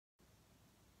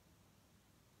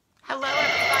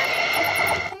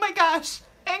gosh.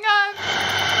 Hang on.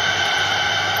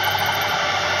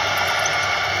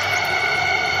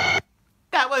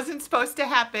 That wasn't supposed to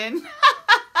happen.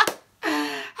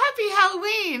 Happy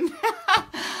Halloween.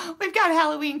 We've got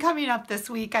Halloween coming up this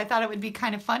week. I thought it would be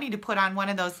kind of funny to put on one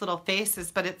of those little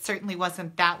faces, but it certainly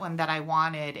wasn't that one that I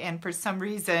wanted. And for some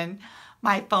reason,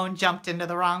 my phone jumped into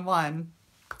the wrong one.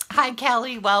 Hi,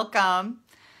 Kelly. Welcome.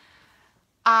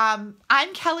 I'm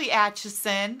Kelly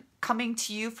Acheson, coming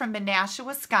to you from Menasha,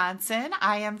 Wisconsin.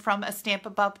 I am from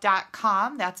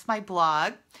stampinup.com. That's my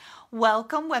blog.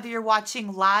 Welcome, whether you're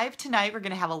watching live tonight, we're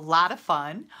going to have a lot of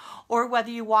fun, or whether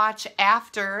you watch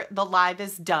after the live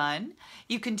is done.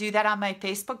 You can do that on my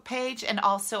Facebook page and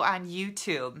also on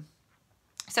YouTube.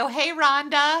 So hey,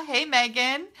 Rhonda. Hey,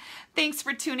 Megan. Thanks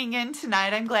for tuning in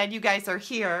tonight. I'm glad you guys are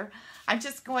here. I'm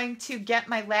just going to get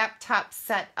my laptop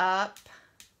set up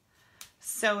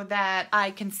so that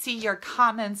I can see your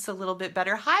comments a little bit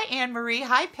better. Hi, Anne-Marie.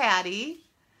 Hi, Patty.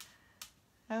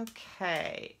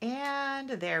 Okay, and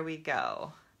there we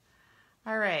go.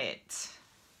 All right.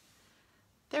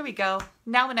 There we go.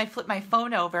 Now when I flip my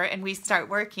phone over and we start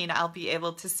working, I'll be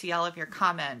able to see all of your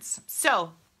comments.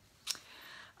 So,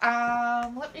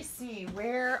 let me see.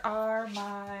 Where are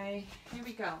my... Here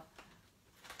we go.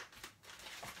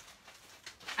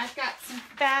 I've got some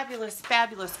fabulous,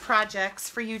 fabulous projects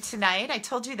for you tonight. I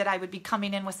told you that I would be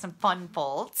coming in with some fun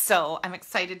folds, so I'm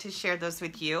excited to share those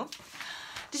with you.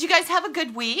 Did you guys have a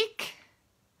good week?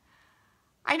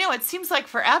 I know it seems like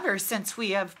forever since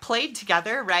we have played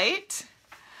together, right?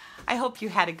 I hope you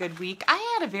had a good week.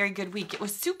 I had a very good week. It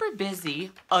was super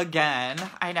busy again.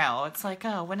 I know. It's like,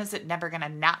 oh, when is it never going to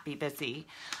not be busy?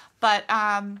 But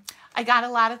I got a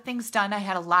lot of things done. I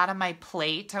had a lot on my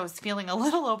plate. I was feeling a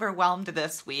little overwhelmed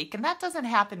this week, and that doesn't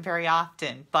happen very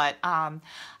often. But I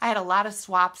had a lot of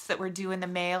swaps that were due in the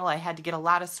mail. I had to get a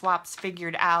lot of swaps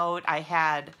figured out. I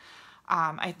had,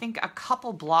 I think, a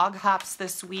couple blog hops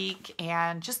this week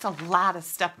and just a lot of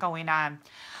stuff going on.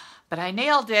 But I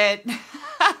nailed it.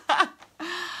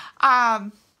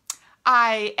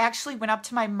 I actually went up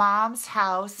to my mom's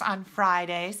house on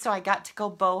Friday, so I got to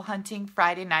go bow hunting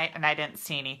Friday night, and I didn't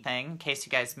see anything, in case you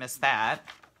guys missed that.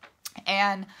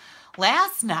 And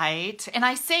last night, and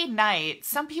I say night,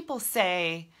 some people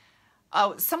say,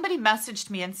 oh, somebody messaged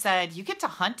me and said, you get to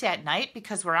hunt at night?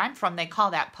 Because where I'm from, they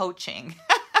call that poaching.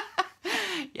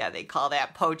 Yeah, they call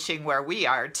that poaching where we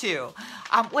are, too.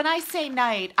 When I say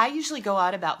night, I usually go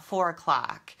out about 4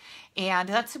 o'clock. And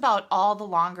that's about all the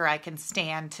longer I can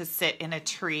stand to sit in a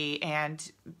tree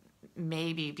and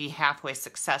maybe be halfway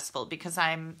successful, because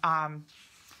I'm,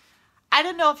 I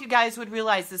don't know if you guys would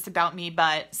realize this about me,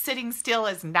 but sitting still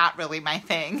is not really my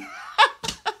thing.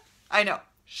 I know,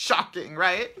 shocking,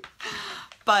 right?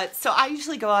 But so I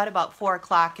usually go out about 4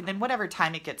 o'clock, and then whatever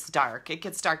time it gets dark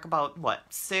about what,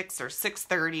 6 or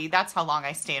 6:30. That's how long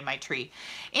I stay in my tree.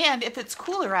 And if it's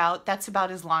cooler out, that's about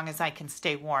as long as I can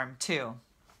stay warm too.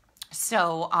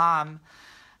 So,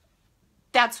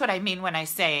 that's what I mean when I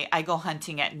say I go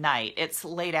hunting at night. It's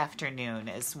late afternoon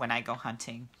is when I go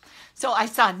hunting. So I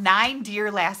saw 9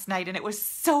 deer last night, and it was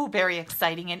so very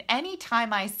exciting. And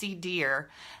anytime I see deer,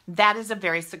 that is a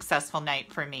very successful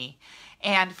night for me.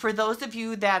 And for those of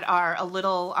you that are a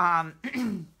little,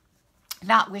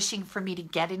 not wishing for me to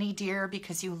get any deer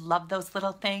because you love those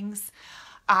little things,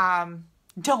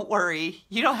 don't worry.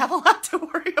 You don't have a lot to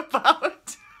worry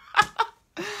about.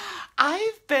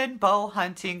 I've been bow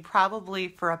hunting probably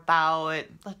for about,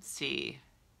 let's see,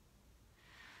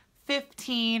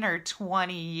 15 or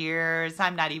 20 years.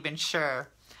 I'm not even sure.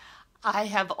 I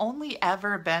have only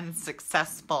ever been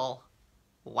successful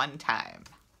one time.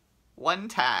 One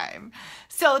time.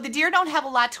 So the deer don't have a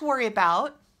lot to worry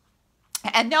about.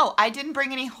 And no, I didn't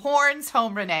bring any horns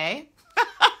home, Renee.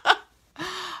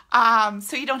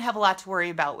 So you don't have a lot to worry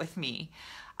about with me.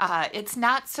 It's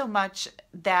not so much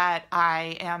that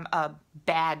I am a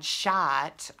bad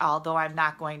shot, although I'm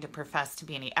not going to profess to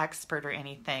be any expert or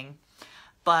anything,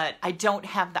 but I don't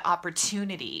have the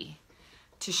opportunity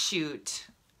to shoot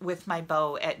with my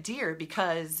bow at deer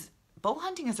because bow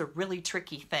hunting is a really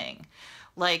tricky thing.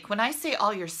 Like when I say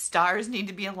all your stars need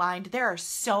to be aligned, there are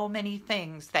so many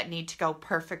things that need to go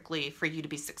perfectly for you to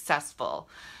be successful.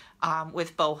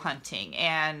 With bow hunting.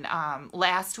 And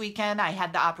last weekend I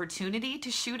had the opportunity to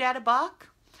shoot at a buck,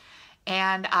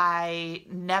 and I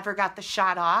never got the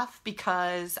shot off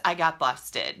because I got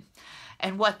busted.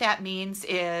 And what that means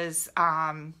is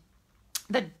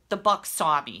the buck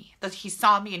saw me. He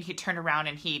saw me and he turned around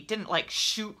and he didn't like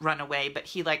shoot, run away, but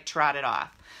he like trotted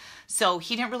off. So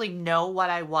he didn't really know what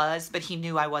I was, but he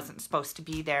knew I wasn't supposed to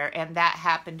be there. And that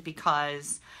happened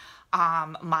because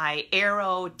My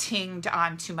arrow tinged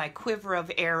onto my quiver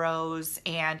of arrows,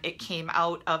 and it came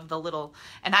out of the little,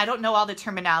 and I don't know all the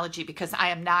terminology because I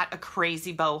am not a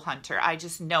crazy bow hunter. I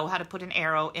just know how to put an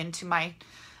arrow into my,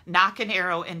 knock an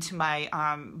arrow into my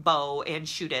bow and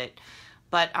shoot it.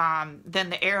 But then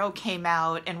the arrow came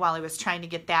out, and while I was trying to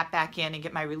get that back in and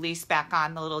get my release back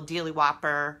on the little dealy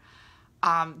whopper,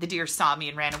 the deer saw me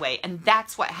and ran away. And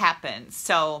that's what happened.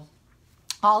 So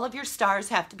all of your stars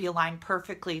have to be aligned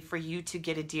perfectly for you to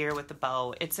get a deer with a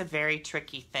bow. It's a very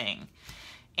tricky thing.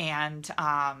 And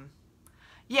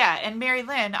yeah, and Mary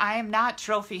Lynn, I am not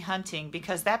trophy hunting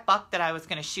because that buck that I was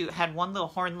going to shoot had one little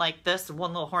horn like this and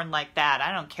one little horn like that.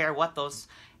 I don't care what those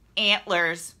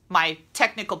antlers, my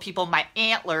technical people, my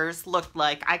antlers looked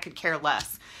like. I could care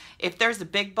less. If there's a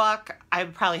big buck, I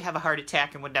would probably have a heart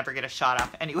attack and would never get a shot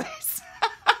off anyways.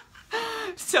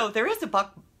 So there is a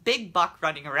big buck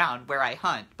running around where I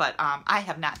hunt, but I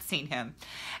have not seen him.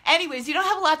 Anyways, you don't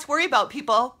have a lot to worry about,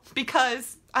 people,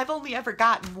 because I've only ever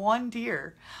gotten one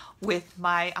deer with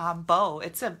my bow.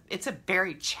 It's a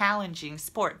very challenging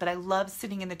sport, but I love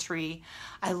sitting in the tree.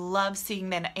 I love seeing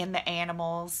them in the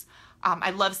animals.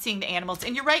 I love seeing the animals.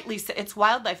 And you're right, Lisa, it's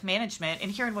wildlife management.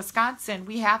 And here in Wisconsin,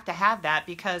 we have to have that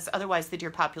because otherwise the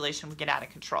deer population would get out of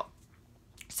control.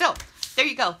 So there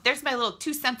you go. There's my little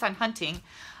 2 cents on hunting.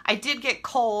 I did get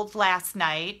cold last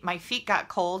night. My feet got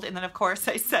cold. And then, of course,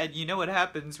 I said, you know what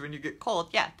happens when you get cold?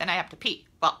 Yeah, then I have to pee.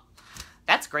 Well,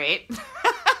 that's great.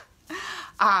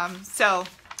 So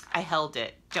I held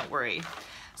it. Don't worry.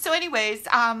 So anyways,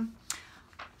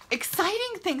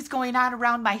 exciting things going on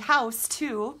around my house,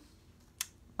 too.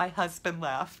 My husband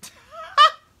left.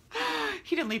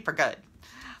 He didn't leave for good.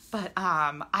 But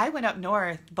I went up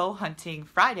north bow hunting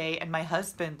Friday, and my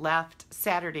husband left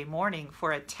Saturday morning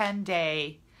for a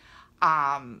 10-day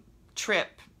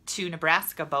trip to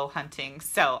Nebraska bow hunting.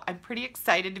 So I'm pretty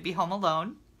excited to be home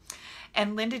alone.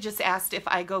 And Linda just asked if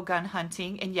I go gun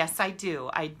hunting, and yes, I do.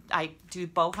 I do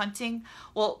bow hunting.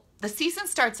 Well, the season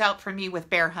starts out for me with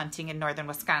bear hunting in northern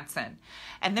Wisconsin.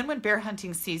 And then when bear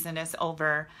hunting season is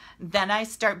over, then I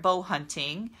start bow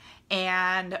hunting.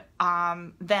 And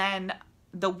then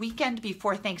the weekend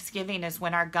before Thanksgiving is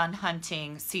when our gun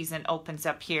hunting season opens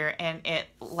up here, and it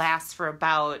lasts for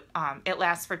about, it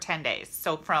lasts for 10 days.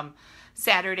 So from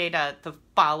Saturday to the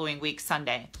following week,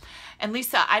 Sunday. And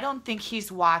Lisa, I don't think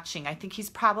he's watching. I think he's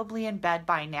probably in bed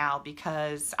by now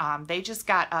because they just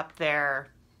got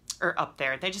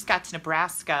they just got to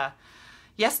Nebraska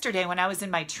yesterday when I was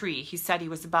in my tree. He said he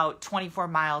was about 24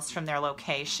 miles from their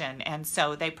location. And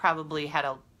so they probably had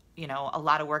a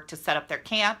lot of work to set up their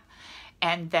camp.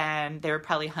 And then they were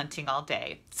probably hunting all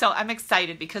day. So I'm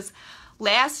excited because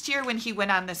last year when he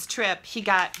went on this trip, he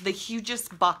got the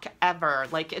hugest buck ever.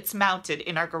 Like, it's mounted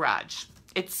in our garage.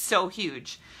 It's so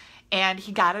huge. And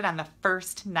he got it on the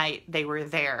first night they were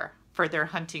there for their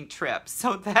hunting trip.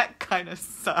 So that kind of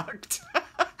sucked.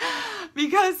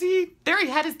 Because he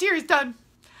had his deer. He's done.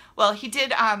 Well, he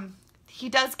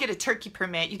does get a turkey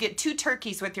permit. You get 2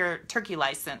 turkeys with your turkey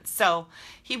license. So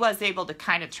he was able to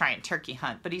kind of try and turkey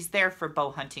hunt, but he's there for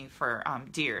bow hunting for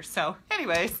deer. So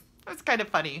anyways, that's kind of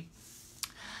funny.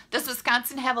 Does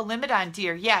Wisconsin have a limit on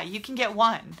deer? Yeah, you can get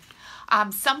 1.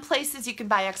 Some places you can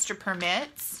buy extra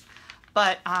permits.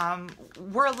 But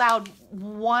we're allowed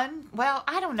 1. Well,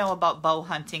 I don't know about bow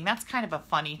hunting. That's kind of a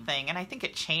funny thing, and I think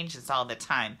it changes all the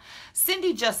time.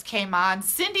 Cindy just came on.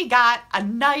 Cindy got a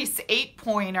nice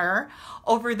 8-pointer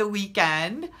over the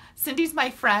weekend. Cindy's my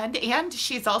friend, and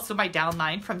she's also my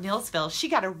downline from Neillsville. She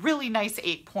got a really nice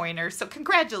 8-pointer, so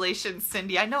congratulations,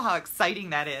 Cindy. I know how exciting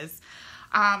that is.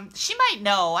 She might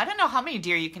know. I don't know how many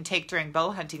deer you can take during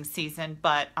bow hunting season,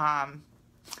 but I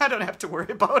don't have to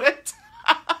worry about it.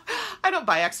 I don't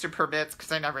buy extra permits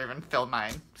because I never even fill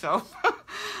mine. So,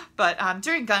 but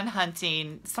during gun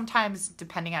hunting, sometimes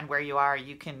depending on where you are,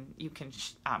 you can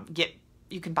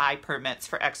buy permits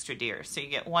for extra deer. So you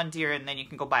get 1 deer and then you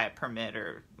can go buy a permit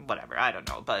or whatever. I don't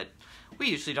know, but we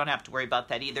usually don't have to worry about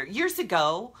that either. Years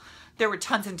ago, there were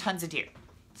tons and tons of deer,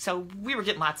 so we were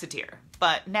getting lots of deer.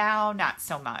 But now, not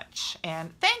so much.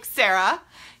 And thanks, Sarah.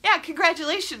 Yeah,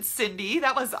 congratulations, Cindy.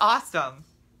 That was awesome.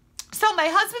 So my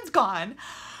husband's gone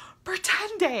for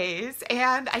 10 days,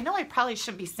 and I know I probably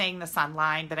shouldn't be saying this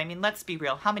online, but I mean, let's be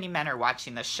real. How many men are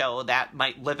watching this show that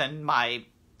might live in my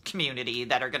community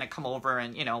that are going to come over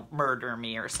and, murder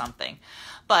me or something?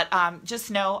 But just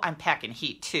know I'm packing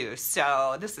heat too,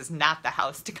 so this is not the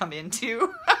house to come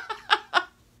into.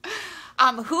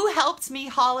 Who helps me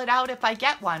haul it out if I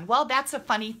get one? Well, that's a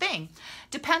funny thing.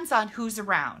 Depends on who's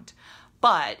around.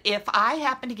 But if I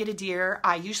happen to get a deer,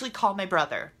 I usually call my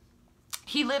brother.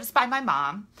 He lives by my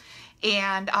mom,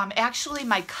 And actually,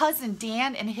 my cousin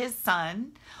Dan and his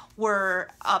son were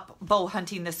up bow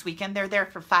hunting this weekend. They're there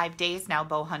for 5 days now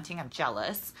bow hunting. I'm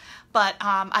jealous. But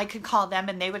I could call them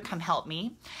and they would come help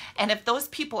me. And if those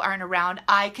people aren't around,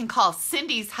 I can call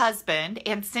Cindy's husband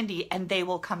and Cindy and they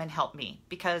will come and help me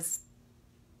because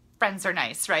friends are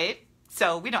nice, right?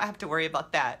 So we don't have to worry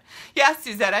about that. Yeah,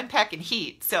 Suzette, I'm packing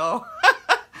heat. So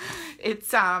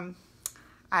it's,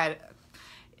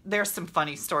 there's some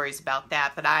funny stories about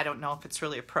that, but I don't know if it's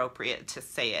really appropriate to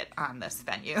say it on this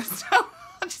venue. So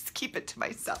I'll just keep it to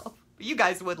myself. You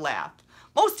guys would laugh.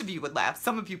 Most of you would laugh.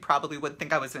 Some of you probably would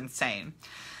think I was insane.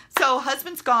 So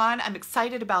husband's gone. I'm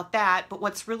excited about that. But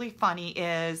what's really funny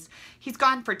is he's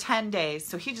gone for 10 days.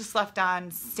 So he just left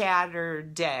on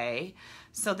Saturday.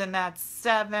 So then that's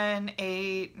 7,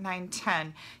 8, 9,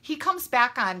 10. He comes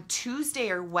back on Tuesday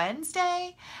or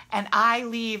Wednesday. And I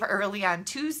leave early on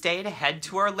Tuesday to head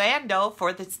to Orlando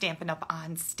for the Stampin' Up!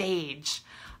 On Stage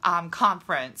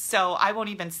conference. So I won't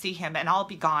even see him and I'll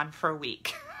be gone for a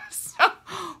week. So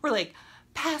we're like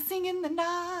passing in the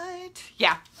night.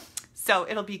 Yeah. So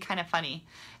it'll be kind of funny.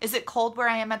 Is it cold where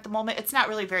I am at the moment? It's not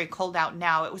really very cold out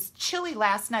now. It was chilly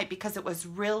last night because it was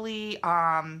really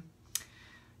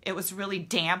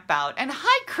damp out. And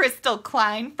hi, Crystal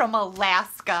Klein from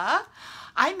Alaska.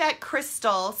 I met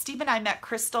Crystal, Steve and I met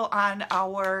Crystal on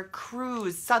our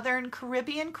cruise, Southern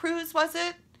Caribbean cruise, was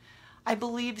it? I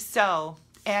believe so.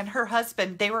 And her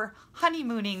husband, they were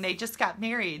honeymooning. They just got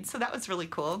married. So that was really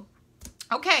cool.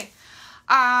 Okay.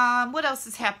 What else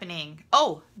is happening?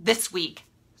 Oh, this week.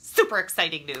 Super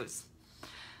exciting news.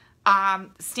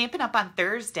 Stampin' Up! On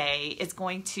Thursday is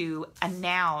going to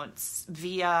announce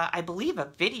via, I believe, a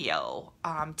video,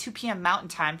 2 p.m. Mountain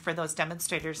Time for those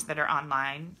demonstrators that are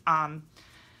online,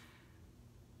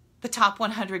 the top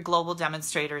 100 global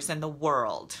demonstrators in the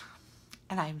world.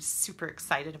 And I'm super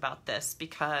excited about this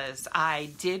because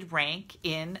I did rank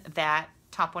in that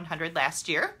top 100 last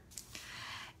year.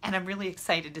 And I'm really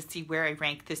excited to see where I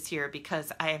rank this year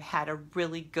because I have had a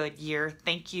really good year.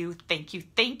 Thank you, thank you,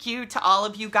 thank you to all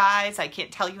of you guys. I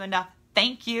can't tell you enough.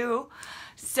 Thank you.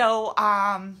 So,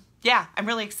 yeah, I'm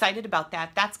really excited about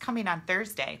that. That's coming on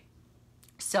Thursday.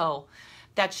 So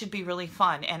that should be really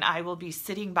fun. And I will be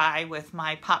sitting by with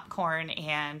my popcorn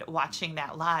and watching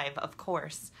that live, of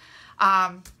course.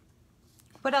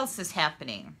 What else is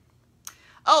happening?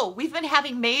 Oh, we've been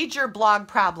having major blog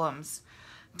problems.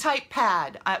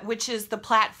 TypePad, which is the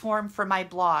platform for my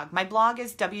blog. My blog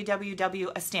is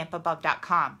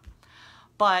www.astampabove.com.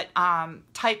 But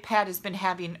TypePad has been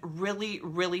having really,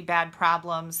 really bad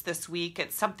problems this week.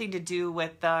 It's something to do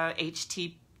with the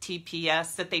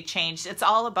HTTPS that they changed. It's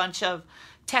all a bunch of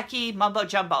techie mumbo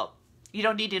jumbo. You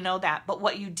don't need to know that. But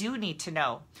what you do need to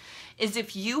know is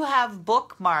if you have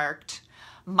bookmarked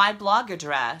my blog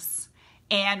address,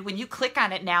 and when you click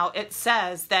on it now, it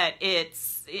says that it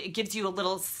gives you a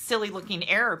little silly looking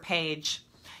error page.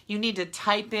 You need to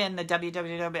type in the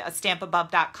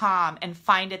www.stampabove.com and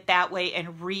find it that way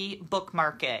and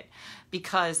re-bookmark it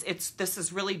because this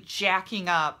is really jacking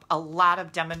up a lot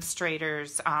of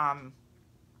demonstrators'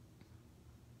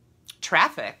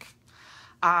 traffic.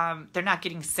 They're not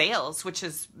getting sales, which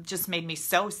has just made me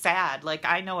so sad. Like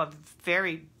I know a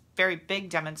very big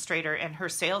demonstrator and her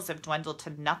sales have dwindled to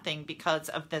nothing because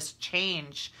of this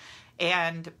change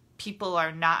and people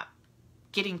are not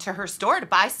getting to her store to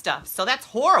buy stuff. So that's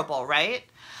horrible, right?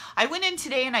 I went in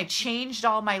today and I changed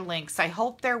all my links. I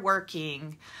hope they're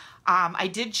working. I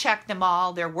did check them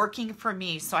all. They're working for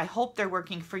me. So I hope they're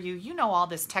working for you. You know, all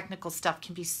this technical stuff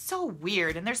can be so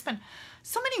weird. And there's been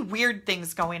so many weird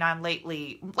things going on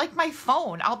lately. Like my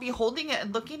phone, I'll be holding it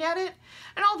and looking at it.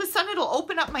 And all of a sudden it'll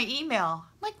open up my email.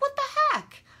 I'm like, what the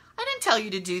heck? I didn't tell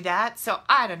you to do that. So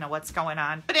I don't know what's going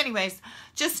on. But anyways,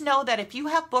 just know that if you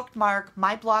have bookmarked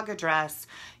my blog address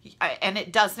and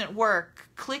it doesn't work,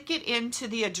 click it into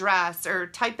the address or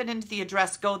type it into the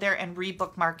address, go there and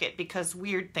re-bookmark it because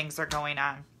weird things are going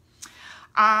on.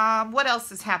 What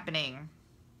else is happening?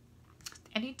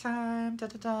 Anytime,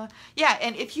 Yeah,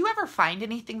 and if you ever find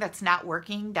anything that's not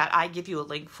working that I give you a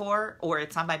link for, or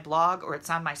it's on my blog, or it's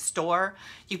on my store,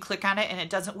 you click on it and it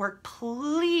doesn't work,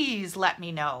 please let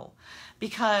me know.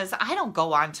 Because I don't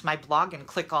go on to my blog and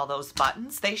click all those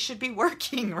buttons. They should be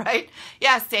working, right?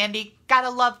 Yeah, Sandy, gotta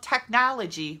love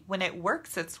technology. When it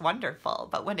works, it's wonderful.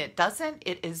 But when it doesn't,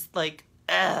 it is like,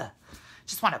 ugh.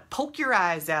 Just want to poke your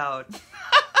eyes out.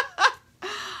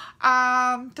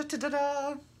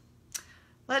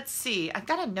 Let's see. I've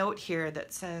got a note here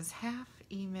that says half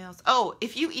emails. Oh,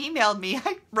 if you emailed me,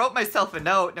 I wrote myself a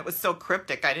note and it was so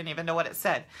cryptic I didn't even know what it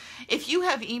said. If you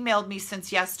have emailed me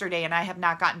since yesterday and I have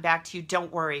not gotten back to you,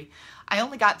 don't worry. I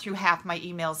only got through half my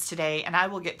emails today and I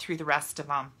will get through the rest of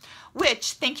them.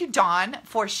 Which, thank you, Dawn,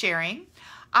 for sharing.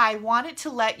 I wanted to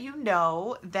let you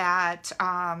know that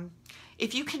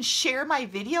if you can share my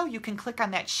video, you can click on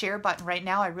that share button right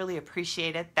now. I really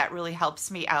appreciate it. That really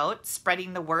helps me out,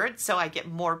 spreading the word so I get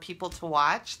more people to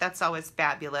watch. That's always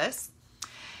fabulous.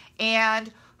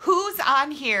 And who's on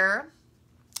here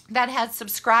that has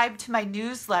subscribed to my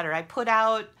newsletter? I put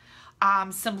out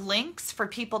some links for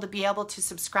people to be able to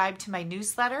subscribe to my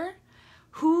newsletter.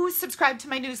 Who subscribed to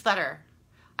my newsletter?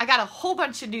 I got a whole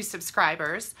bunch of new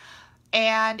subscribers.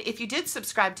 And if you did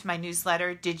subscribe to my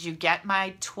newsletter, did you get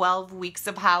my 12 Weeks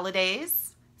of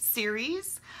Holidays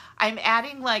series? I'm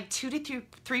adding like 2 to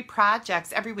 3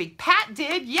 projects every week. Pat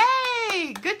did.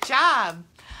 Yay! Good job.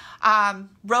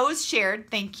 Rose shared.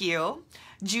 Thank you.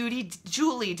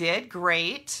 Julie did.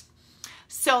 Great.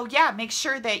 So yeah, make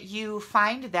sure that you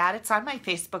find that. It's on my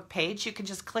Facebook page. You can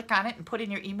just click on it and put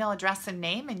in your email address and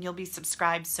name and you'll be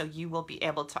subscribed, so you will be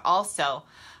able to also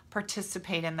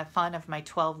participate in the fun of my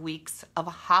 12 Weeks of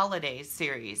Holidays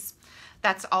series.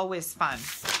 That's always fun.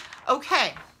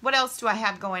 Okay, what else do I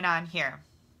have going on here?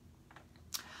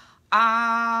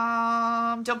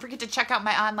 Don't forget to check out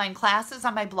my online classes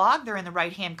on my blog. They're in the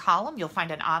right-hand column. You'll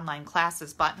find an online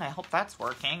classes button. I hope that's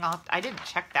working. I didn't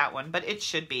check that one, but it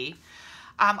should be.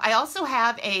 I also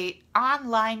have a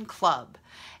online club.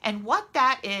 And what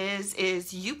that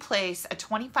is you place a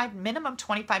minimum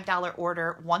 $25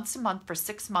 order once a month for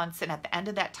 6 months, and at the end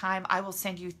of that time, I will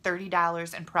send you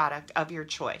 $30 in product of your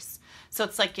choice. So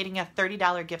it's like getting a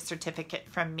 $30 gift certificate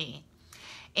from me.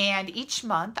 And each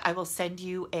month, I will send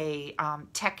you a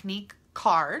technique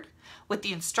card with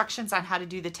the instructions on how to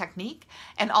do the technique,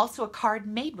 and also a card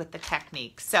made with the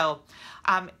technique. So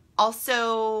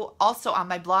also on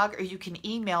my blog, or you can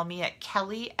email me at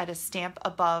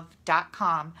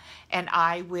kelly@astampabove.com, and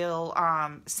I will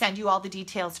send you all the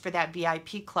details for that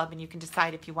VIP club, and you can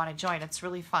decide if you want to join. It's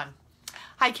really fun.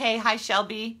 Hi, Kay. Hi,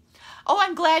 Shelby. Oh,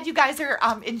 I'm glad you guys are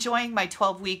enjoying my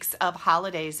 12 Weeks of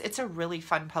Holidays. It's a really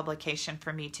fun publication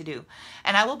for me to do.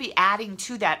 And I will be adding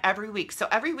to that every week. So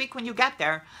every week when you get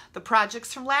there, the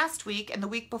projects from last week and the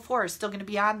week before are still going to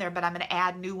be on there, but I'm going to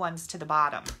add new ones to the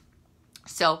bottom.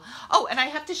 So, oh, and I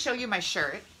have to show you my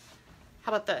shirt.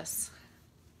 How about this?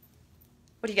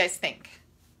 What do you guys think?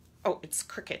 Oh, it's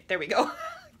crooked. There we go.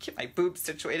 Get my boobs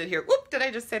situated here. Whoop, did I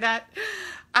just say that?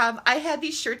 I had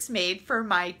these shirts made for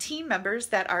my team members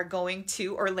that are going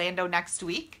to Orlando next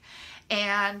week.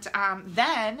 And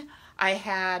then I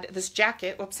had this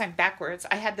jacket. Whoops, I'm backwards.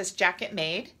 I had this jacket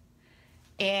made.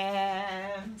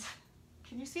 And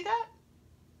can you see that?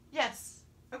 Yes.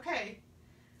 Okay.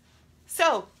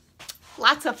 So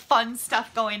lots of fun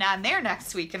stuff going on there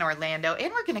next week in Orlando.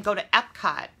 And we're going to go to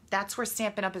Epcot. That's where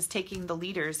Stampin' Up! Is taking the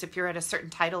leaders. If you're at a certain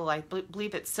title, I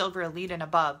believe it's Silver, Elite, and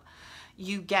above,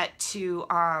 you get to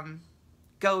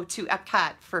go to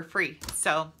Epcot for free.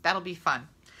 So that'll be fun.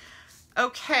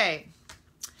 Okay.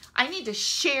 I need to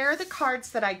share the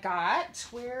cards that I got.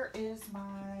 Where is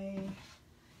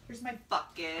here's my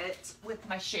bucket with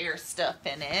my share stuff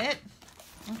in it.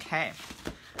 Okay.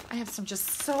 I have some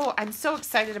I'm so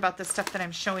excited about the stuff that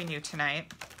I'm showing you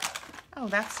tonight. Oh,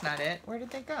 that's not it. Where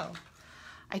did they go?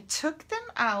 I took them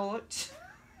out.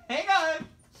 Hang on.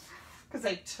 Because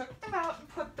I took them out and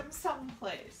put them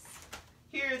someplace.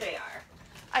 Here they are.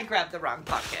 I grabbed the wrong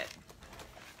bucket.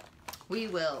 We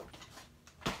will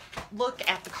look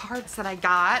at the cards that I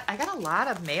got. I got a lot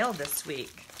of mail this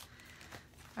week.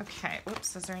 Okay.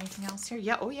 Oops. Is there anything else here?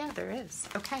 Yeah. Oh, yeah, there is.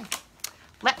 Okay.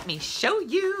 Let me show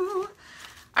you.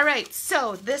 All right.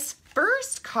 So this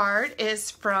first card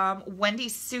is from Wendy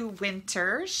Sue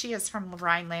Winter. She is from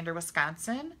Rhinelander,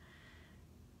 Wisconsin.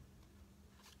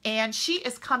 And she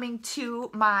is coming to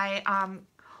my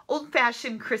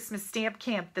old-fashioned Christmas stamp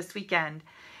camp this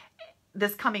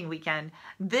coming weekend.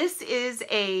 This is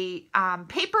a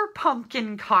paper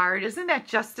pumpkin card. Isn't that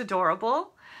just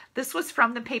adorable? This was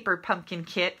from the paper pumpkin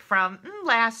kit from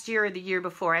last year or the year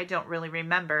before. I don't really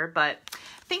remember, but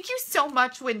thank you so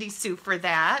much, Wendy Sue, for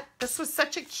that. This was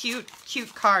such a cute,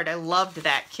 cute card. I loved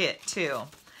that kit, too.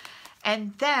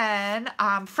 And then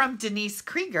from Denise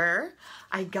Krieger,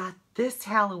 I got this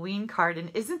Halloween card,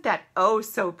 and isn't that oh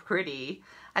so pretty?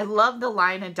 I love the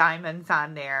line of diamonds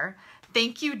on there.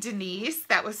 Thank you, Denise.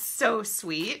 That was so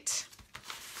sweet.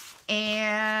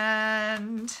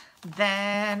 And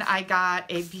then I got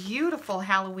a beautiful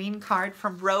Halloween card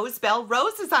from Rose Bell.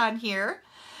 Rose is on here.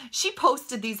 She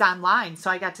posted these online, so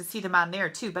I got to see them on there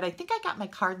too, but I think I got my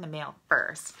card in the mail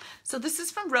first. So this is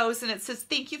from Rose, and it says,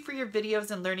 thank you for your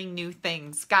videos and learning new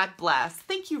things. God bless.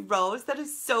 Thank you, Rose. That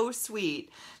is so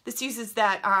sweet. This uses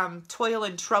that Toil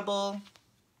and Trouble.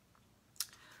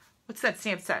 What's that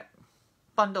stamp set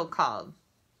bundle called?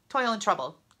 Toil and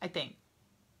Trouble, I think.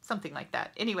 Something like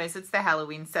that. Anyways, it's the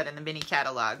Halloween set in the mini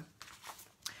catalog.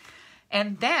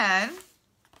 And then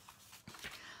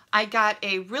I got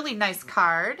a really nice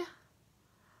card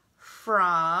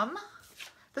from,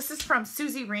 this is from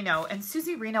Susie Reno, and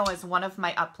Susie Reno is one of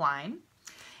my upline,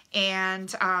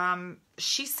 and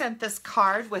she sent this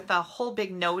card with a whole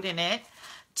big note in it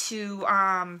to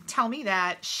tell me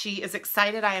that she is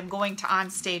excited I am going to On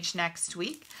Stage next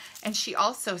week, and she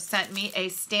also sent me a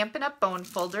Stampin' Up! Bone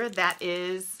folder that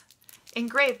is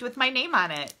engraved with my name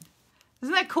on it.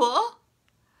 Isn't that cool?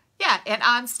 Yeah, and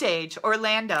On Stage,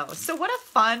 Orlando. So what a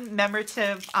fun,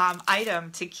 commemorative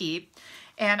item to keep.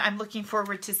 And I'm looking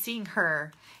forward to seeing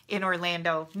her in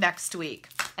Orlando next week.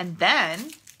 And then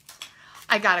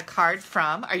I got a card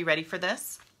from, are you ready for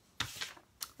this?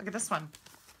 Look at this one.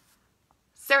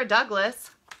 Sarah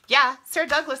Douglas. Yeah, Sarah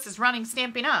Douglas is running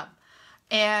Stampin' Up!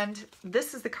 And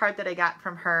this is the card that I got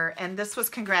from her. And this was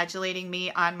congratulating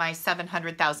me on my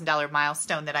 $700,000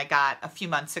 milestone that I got a few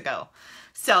months ago.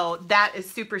 So that is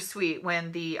super sweet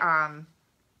when the,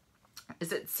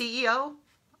 is it CEO?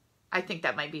 I think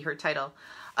that might be her title,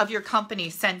 of your company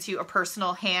sends you a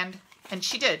personal hand, and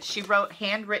she did. She wrote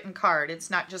handwritten card. It's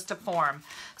not just a form.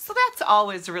 So that's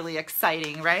always really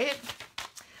exciting, right?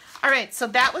 All right, so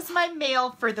that was my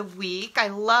mail for the week. I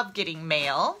love getting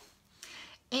mail.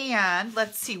 And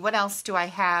let's see, what else do I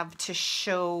have to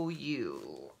show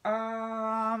you?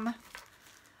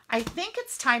 I think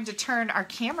it's time to turn our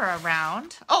camera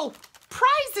around. Oh,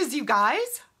 prizes, you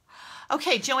guys.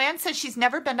 Okay, Joanne says she's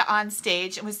never been to On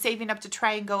Stage and was saving up to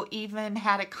try and go, even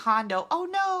had a condo. Oh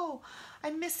no,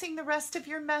 I'm missing the rest of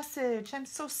your message. I'm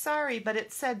so sorry, but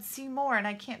it said see more and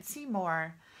I can't see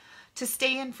more. To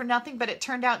stay in for nothing, but it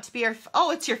turned out to be our,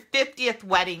 oh, it's your 50th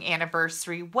wedding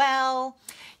anniversary. Well,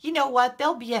 you know what?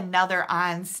 There'll be another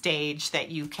On Stage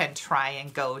that you can try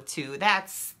and go to.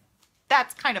 That's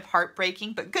kind of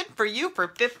heartbreaking, but good for you for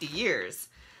 50 years.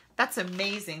 That's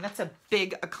amazing. That's a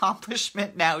big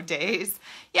accomplishment nowadays.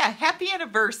 Yeah, happy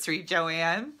anniversary,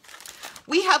 Joanne.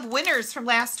 We have winners from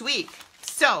last week.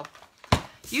 So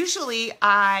usually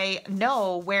I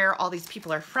know where all these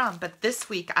people are from, but this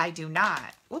week I do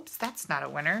not. Whoops, that's not a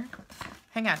winner.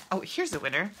 Hang on. Oh, here's a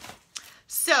winner.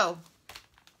 So,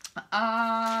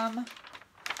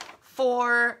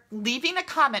 for leaving a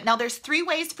comment. Now, there's 3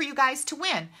 ways for you guys to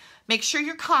win. Make sure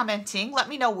you're commenting. Let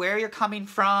me know where you're coming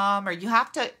from, or you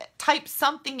have to type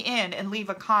something in and leave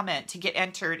a comment to get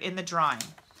entered in the drawing.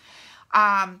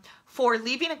 For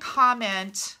leaving a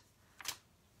comment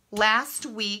last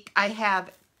week, I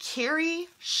have Carrie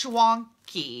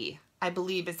Schwanke, I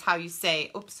believe is how you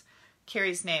say, oops,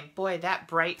 Carrie's name. Boy, that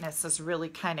brightness is really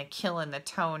kind of killing the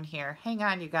tone here. Hang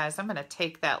on, you guys. I'm going to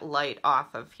take that light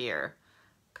off of here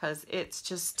because it's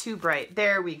just too bright.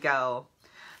 There we go.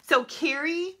 So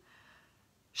Carrie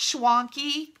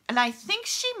Schwanke, and I think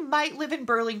she might live in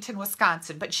Burlington,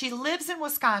 Wisconsin, but she lives in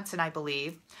Wisconsin, I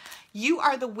believe. You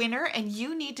are the winner, and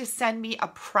you need to send me a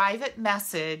private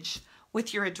message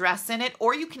with your address in it,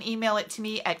 or you can email it to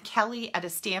me at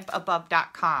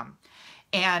kelly@astampabove.com.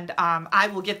 And I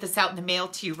will get this out in the mail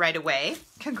to you right away.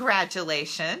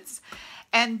 Congratulations.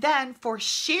 And then for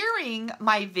sharing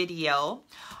my video,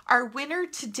 our winner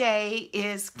today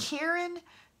is Karen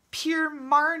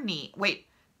Piermarini. Wait,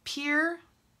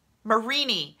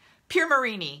 Piermarini.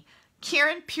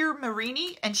 Karen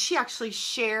Piermarini, and she actually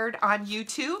shared on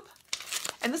YouTube.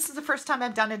 And this is the first time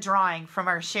I've done a drawing from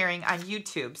our sharing on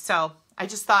YouTube. So I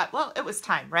just thought, well, it was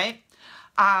time, right?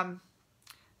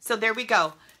 So there we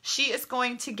go. She is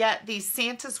going to get the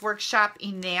Santa's Workshop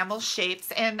enamel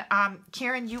shapes. And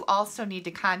Karen, you also need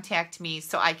to contact me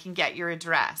so I can get your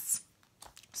address,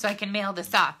 so I can mail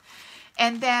this off.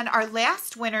 And then our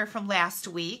last winner from last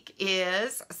week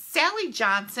is Sally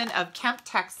Johnson of Kemp,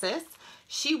 Texas.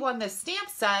 She won the stamp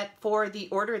set for the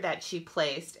order that she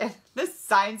placed. And this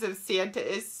Signs of Santa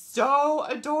is so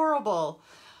adorable.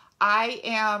 I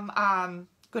am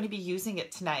going to be using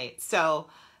it tonight. So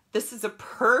this is a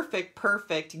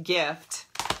perfect gift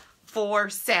for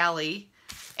Sally.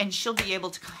 And she'll be able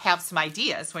to have some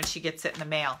ideas when she gets it in the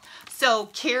mail. So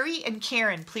Carrie and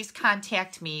Karen, please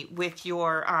contact me with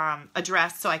your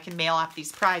address so I can mail off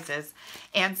these prizes.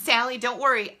 And Sally, don't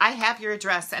worry, I have your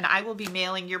address and I will be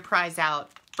mailing your prize out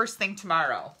first thing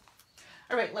tomorrow.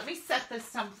 All right, let me set this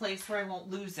someplace where I won't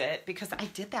lose it, because I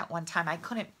did that one time. I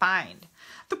couldn't find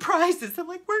the prizes. I'm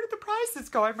like, where did the prizes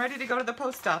go? I'm ready to go to the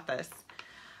post office.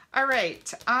 All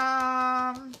right,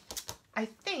 I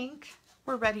think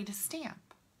we're ready to stamp.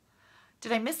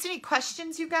 Did I miss any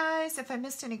questions, you guys? If I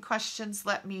missed any questions,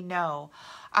 let me know.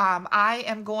 I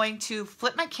am going to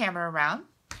flip my camera around.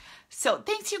 So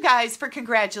thanks, you guys, for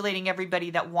congratulating everybody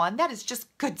that won. That is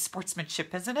just good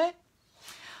sportsmanship, isn't it?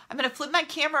 I'm going to flip my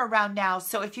camera around now.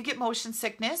 So if you get motion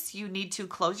sickness, you need to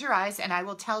close your eyes, and I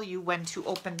will tell you when to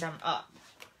open them up.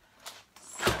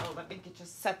 So let me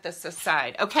just set this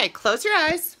aside. Okay, close your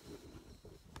eyes.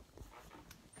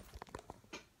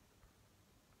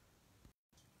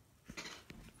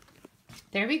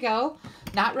 There we go.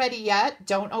 Not ready yet.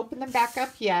 Don't open them back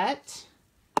up yet.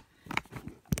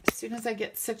 As soon as I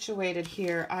get situated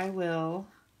here, I will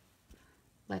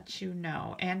let you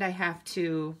know. And I have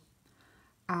to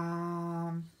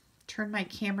turn my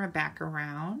camera back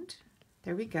around.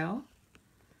 There we go.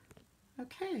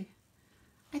 Okay.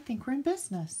 I think we're in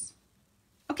business.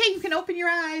 Okay, you can open your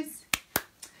eyes.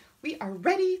 We are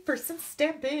ready for some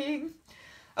stamping.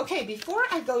 Okay, before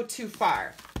I go too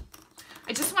far,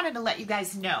 I just wanted to let you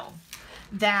guys know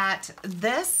that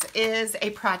this is a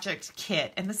project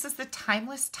kit, and this is the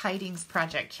Timeless Tidings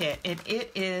project kit, and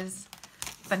it is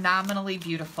phenomenally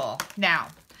beautiful. Now,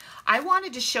 I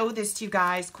wanted to show this to you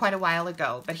guys quite a while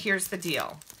ago, but here's the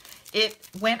deal. It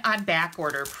went on back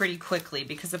order pretty quickly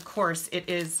because, of course, it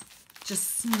is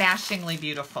just smashingly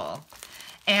beautiful.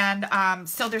 And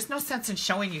so there's no sense in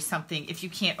showing you something if you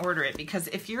can't order it, because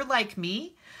if you're like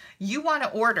me, you want to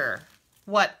order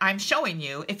what I'm showing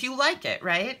you if you like it,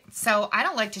 right? So I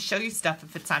don't like to show you stuff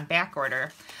if it's on back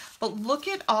order. But look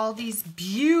at all these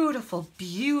beautiful,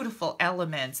 beautiful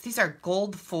elements. These are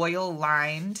gold foil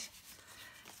lined.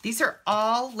 These are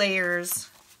all layers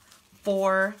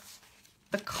for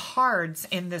the cards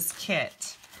in this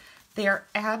kit. They are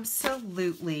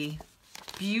absolutely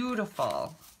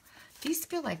beautiful. These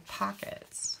feel like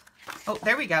pockets. Oh,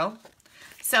 there we go.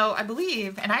 So I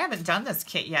believe, and I haven't done this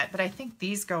kit yet, but I think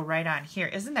these go right on here.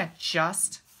 Isn't that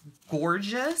just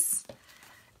gorgeous?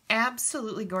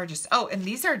 Absolutely gorgeous. Oh, and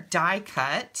these are die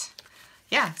cut.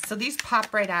 Yeah, so these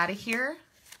pop right out of here.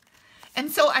 And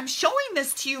so I'm showing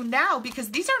this to you now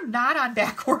because these are not on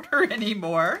back order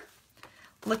anymore.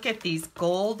 Look at these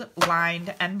gold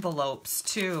lined envelopes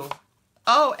too.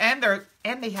 Oh, and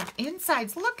they have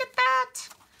insides. Look at that.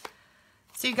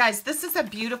 So you guys, this is a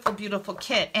beautiful, beautiful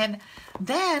kit. And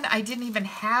then I didn't even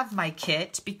have my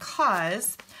kit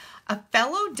because a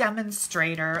fellow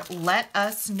demonstrator let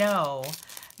us know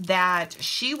that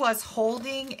she was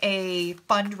holding a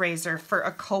fundraiser for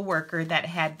a coworker that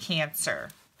had cancer.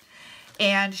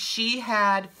 And she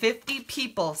had 50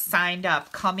 people signed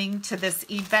up coming to this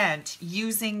event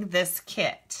using this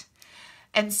kit.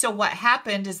 And so what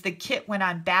happened is the kit went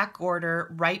on back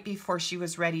order right before she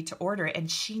was ready to order, and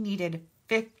she needed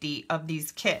 50 of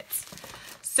these kits.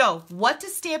 So what do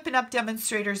Stampin' Up!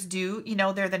 Demonstrators do? You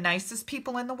know, they're the nicest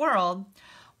people in the world.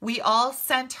 We all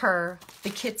sent her the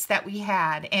kits that we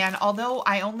had. And although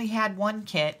I only had one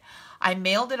kit, I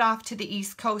mailed it off to the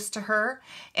East Coast to her,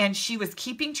 and she was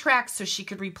keeping track so she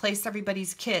could replace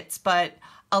everybody's kits. But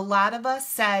a lot of us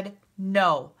said,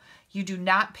 no, you do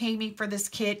not pay me for this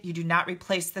kit. You do not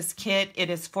replace this kit.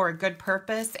 It is for a good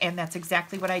purpose, and that's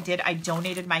exactly what I did. I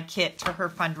donated my kit to her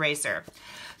fundraiser.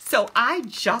 So I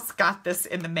just got this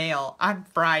in the mail on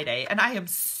Friday, and I am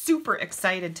super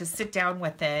excited to sit down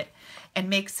with it and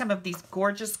make some of these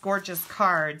gorgeous, gorgeous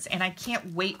cards. And I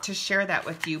can't wait to share that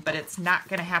with you, but it's not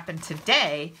going to happen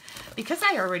today because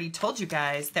I already told you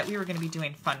guys that we were going to be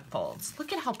doing fun folds.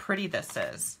 Look at how pretty this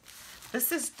is.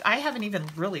 This is, I haven't even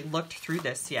really looked through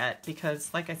this yet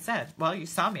because, like I said, well, you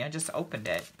saw me, I just opened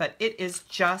it, but it is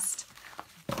just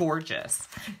gorgeous.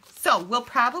 So we'll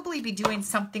probably be doing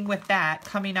something with that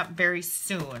coming up very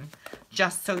soon,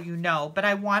 just so you know. But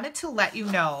I wanted to let you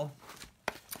know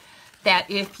that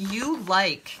if you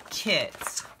like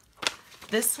kits,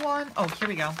 this one, oh, here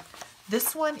we go.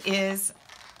 This one is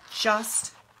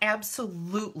just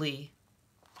absolutely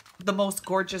the most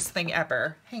gorgeous thing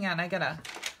ever. Hang on, I gotta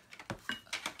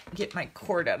get my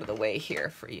cord out of the way here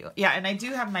for you. Yeah, and I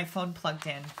do have my phone plugged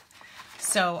in.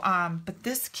 So, but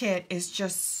this kit is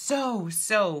just so,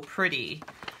 so pretty.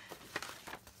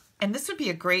 And this would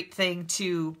be a great thing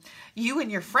to, you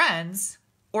and your friends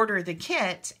order the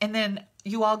kit, and then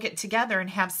you all get together and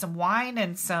have some wine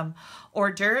and some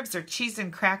hors d'oeuvres or cheese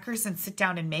and crackers and sit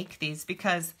down and make these,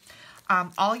 because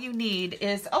all you need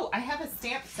is, oh, I have a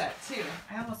stamp set too.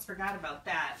 I almost forgot about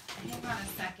that. Hang on a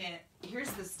second.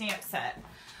 Here's the stamp set.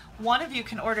 one of you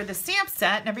can order the stamp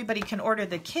set and everybody can order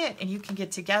the kit, and you can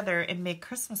get together and make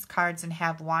Christmas cards and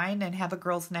have wine and have a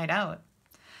girls' night out.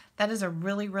 That is a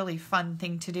really, really fun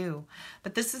thing to do.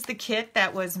 But this is the kit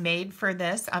that was made for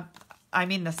this. I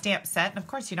mean the stamp set. And of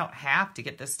course you don't have to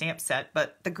get the stamp set,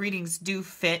 but the greetings do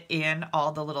fit in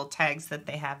all the little tags that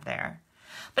they have there.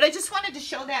 But I just wanted to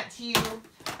show that to you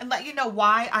and let you know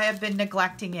why I have been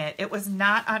neglecting it. It was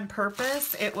not on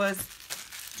purpose. It was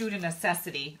due to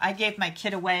necessity. I gave my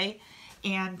kit away,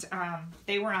 and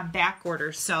they were on back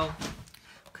order, so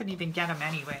couldn't even get them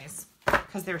anyways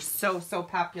because they're so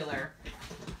popular.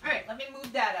 All right, let me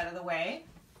move that out of the way.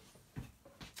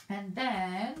 And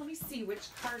then, let me see,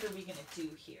 which card are we going to do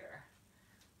here?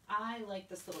 I like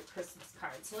this little Christmas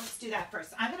card, so let's do that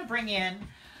first. I'm going to bring in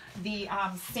the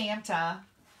Santa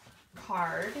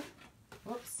card.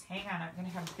 Whoops, hang on, I'm going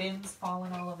to have bins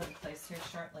falling all over the place here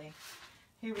shortly.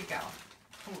 Here we go.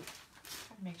 Ooh,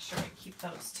 gotta make sure I keep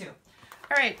those too.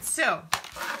 All right, so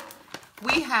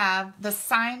we have the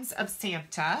signs of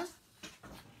Santa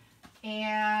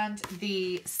and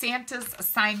the Santa's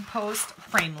signpost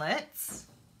framelits.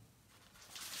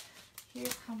 Here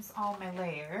comes all my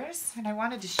layers, and I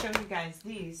wanted to show you guys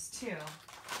these too.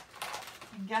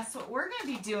 And guess what we're going to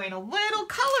be doing? A little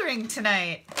coloring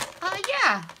tonight.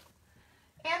 Yeah,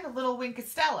 and a little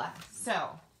Winkastella.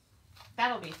 So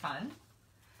that'll be fun.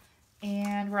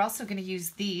 And we're also going to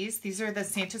use these. These are the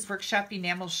Santa's Workshop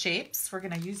enamel shapes. We're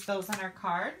going to use those on our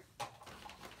card.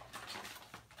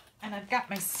 And I've got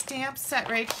my stamp set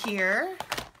right here.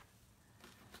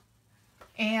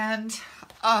 And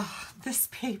this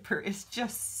paper is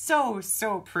just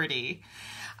so pretty.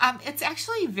 It's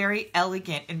actually very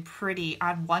elegant and pretty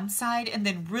on one side, and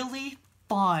then really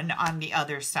fun on the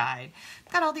other side.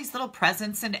 Got all these little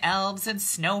presents and elves and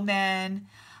snowmen.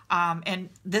 And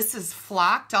this is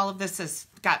flocked. All of this has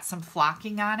got some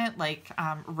flocking on it, like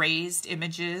raised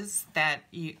images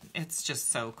it's just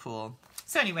so cool.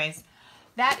 So anyways,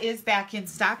 that is back in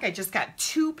stock. I just got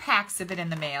 2 packs of it in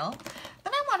the mail.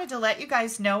 Then I wanted to let you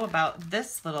guys know about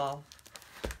this little,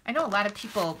 I know a lot of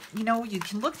people, you know, you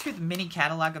can look through the mini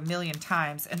catalog a million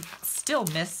times and still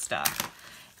miss stuff.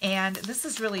 And this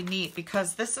is really neat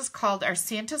because this is called our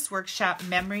Santa's Workshop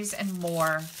Memories and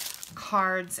More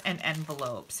cards and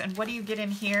envelopes. And what do you get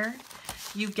in here?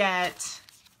 You get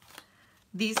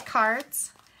these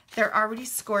cards. They're already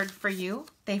scored for you.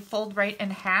 They fold right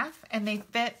in half and they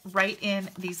fit right in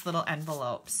these little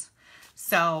envelopes.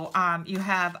 So you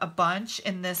have a bunch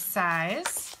in this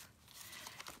size,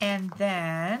 and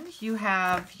then you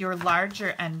have your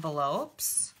larger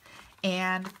envelopes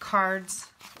and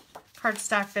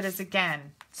cardstock that is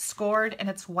again scored, and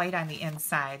it's white on the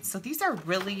inside. So these are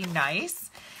really nice,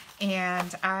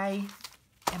 and I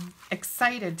am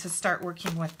excited to start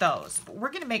working with those. But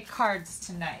we're going to make cards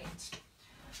tonight.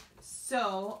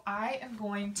 So I am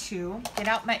going to get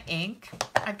out my ink.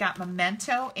 I've got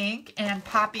Memento ink and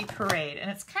Poppy Parade. And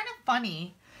it's kind of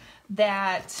funny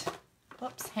that,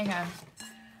 whoops, hang on.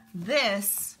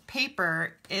 This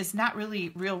paper is not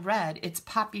really real red. It's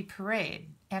Poppy Parade.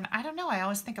 And I don't know, I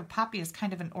always think of poppy as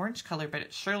kind of an orange color, but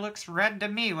it sure looks red to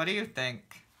me. What do you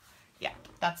think? Yeah,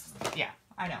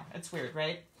 I know. It's weird,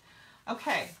 right?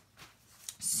 Okay,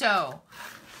 so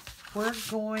we're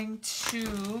going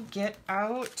to get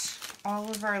out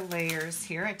all of our layers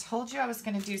here. I told you I was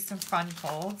going to do some fun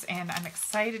folds, and I'm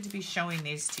excited to be showing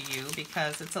these to you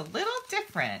because it's a little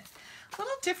different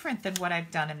than what I've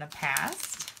done in the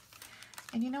past.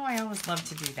 And you know I always love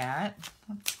to do that.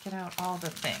 Let's get out all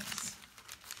the things.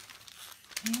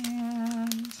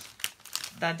 And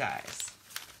the dies.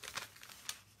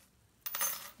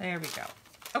 There we go.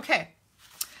 Okay,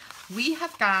 we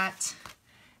have got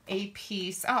a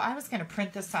piece. Oh, I was going to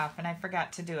print this off and I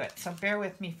forgot to do it. So bear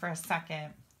with me for a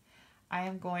second. I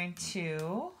am going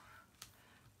to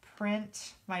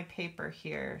print my paper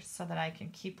here so that I can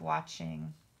keep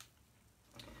watching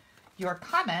your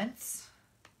comments.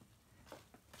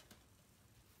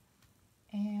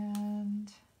 And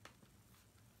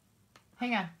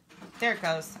hang on. There it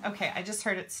goes. Okay, I just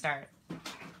heard it start.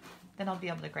 Then I'll be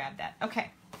able to grab that.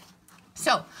 Okay.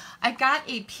 So I got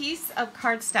a piece of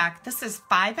cardstock. This is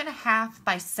 5.5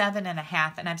 by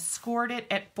 7.5, and I've scored it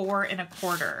at 4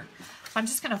 1/4. So I'm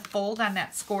just going to fold on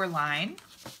that score line.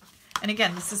 And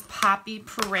again, this is Poppy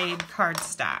Parade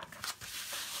cardstock.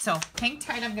 So hang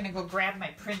tight. I'm going to go grab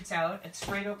my printout. It's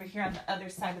right over here on the other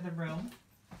side of the room.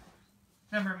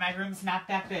 Remember, my room's not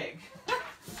that big.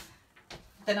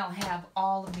 Then I'll have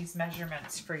all of these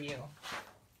measurements for you.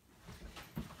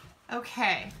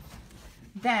 Okay.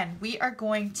 Then we are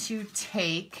going to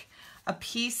take a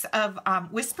piece of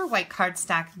Whisper White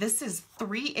cardstock. This is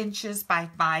 3 inches by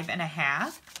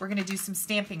 5.5. We're going to do some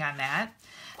stamping on that.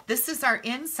 This is our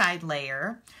inside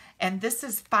layer, and this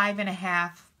is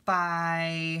 5.5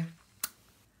 by,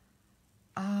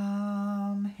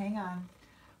 hang on,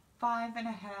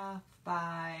 5.5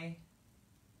 by,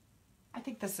 I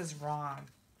think this is wrong.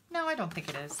 No, I don't think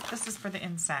it is. This is for the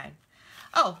inside.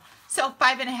 Oh, so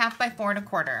 5.5 by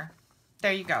 4.25.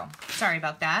 There you go. Sorry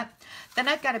about that. Then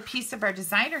I've got a piece of our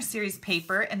designer series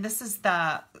paper, and this is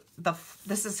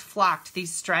this is flocked.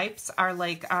 These stripes are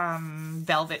like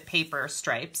velvet paper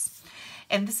stripes.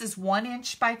 And this is 1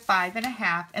 inch by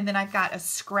 5.5. And then I've got a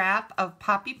scrap of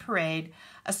Poppy Parade,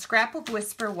 a scrap of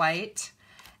Whisper White,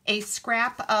 a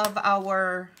scrap of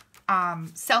our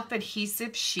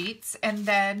self-adhesive sheets, and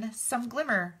then some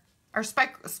glimmer, our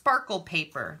sparkle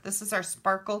paper. This is our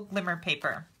sparkle glimmer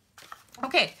paper.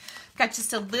 Okay, got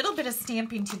just a little bit of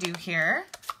stamping to do here.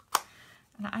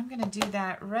 And I'm going to do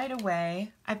that right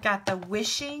away. I've got the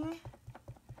wishing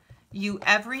you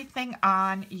everything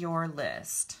on your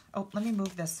list. Oh, let me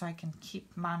move this so I can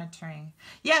keep monitoring.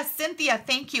 Yes, Cynthia,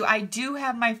 thank you. I do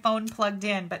have my phone plugged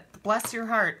in, but bless your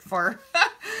heart for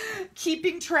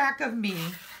keeping track of me.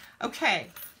 Okay,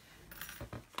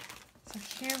 so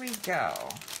here we go.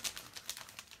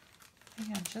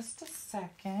 Hang on just a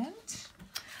second.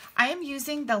 I am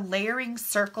using the layering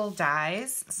circle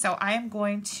dies, so I am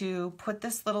going to put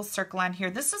this little circle on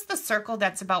here. This is the circle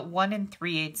that's about 1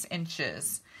 3/8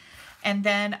 inches. And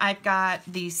then I've got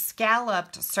the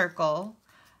scalloped circle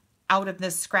out of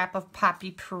this scrap of Poppy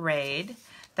Parade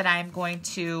that I'm going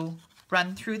to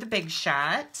run through the Big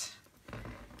Shot.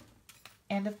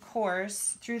 And of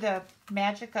course, through the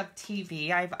magic of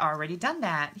TV, I've already done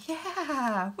that.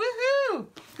 Yeah, woohoo!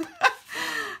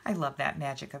 I love that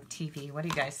magic of TV. What do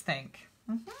you guys think?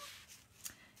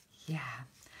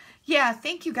 Yeah,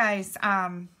 thank you guys.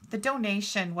 The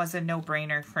donation was a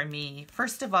no-brainer for me.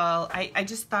 First of all, I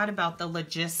just thought about the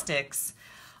logistics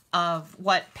of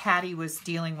what Patty was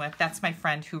dealing with. That's my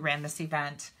friend who ran this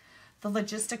event. The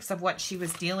logistics of what she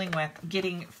was dealing with,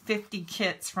 getting 50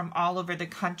 kits from all over the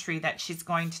country that she's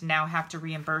going to now have to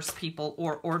reimburse people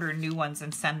or order new ones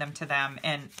and send them to them.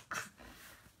 And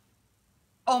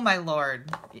oh my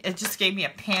Lord, it just gave me a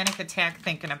panic attack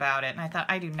thinking about it. And I thought,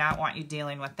 I do not want you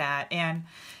dealing with that. And,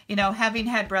 you know, having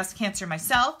had breast cancer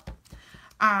myself,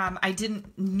 I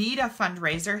didn't need a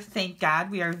fundraiser. Thank God.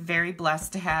 We are very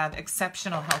blessed to have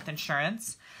exceptional health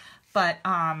insurance. But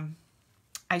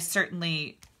I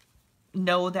certainly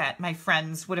know that my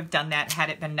friends would have done that had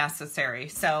it been necessary.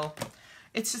 So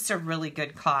it's just a really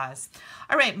good cause.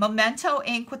 All right, Memento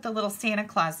ink with the little Santa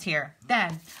Claus here.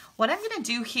 Then what I'm going to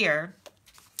do here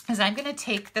is I'm going to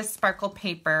take this sparkle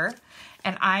paper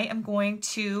and I am going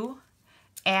to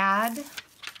add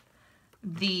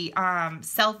the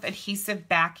self-adhesive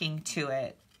backing to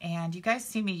it. And you guys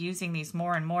see me using these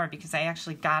more and more because I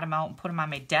actually got them out and put them on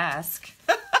my desk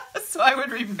so I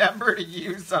would remember to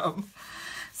use them.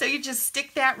 So you just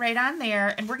stick that right on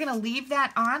there, and we're going to leave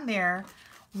that on there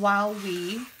while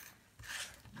we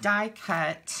die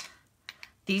cut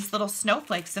these little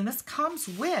snowflakes. And this comes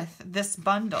with this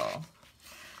bundle.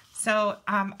 So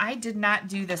I did not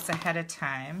do this ahead of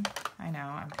time. I know,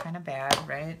 I'm kind of bad,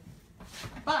 right?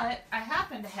 But I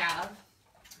happen to have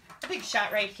a Big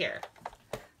Shot right here.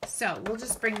 So we'll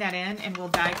just bring that in and we'll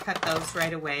die cut those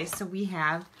right away. So we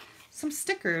have some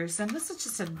stickers, and this is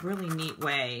just a really neat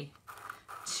way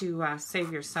to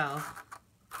save yourself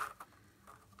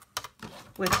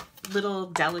with little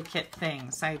delicate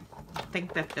things. I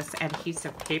think that this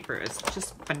adhesive paper is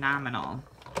just phenomenal.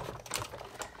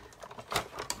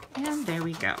 And there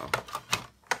we go.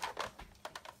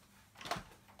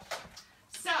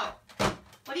 So,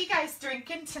 what are you guys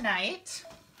drinking tonight?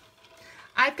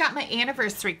 I've got my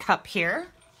anniversary cup here.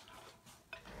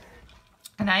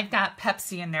 And I've got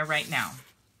Pepsi in there right now.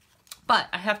 But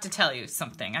I have to tell you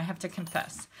something. I have to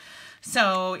confess.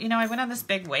 So, you know, I went on this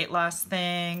big weight loss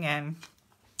thing and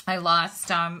I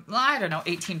lost, I don't know,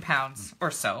 18 pounds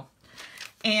or so.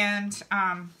 And,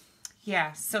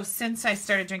 yeah, so since I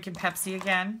started drinking Pepsi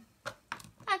again,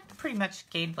 I've pretty much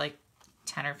gained like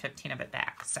 10 or 15 of it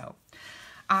back. So,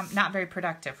 not very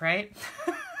productive, right?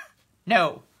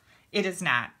 No, it is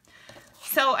not.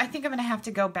 So I think I'm going to have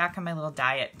to go back on my little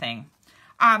diet thing.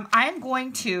 I'm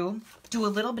going to do a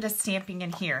little bit of stamping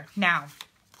in here. Now,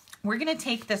 we're going to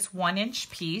take this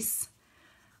 1-inch piece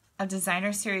of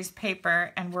designer series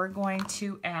paper and we're going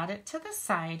to add it to the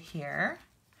side here.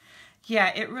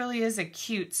 Yeah, it really is a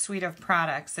cute suite of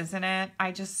products, isn't it?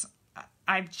 I've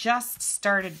just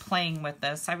started playing with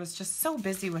this. I was just so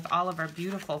busy with all of our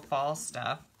beautiful fall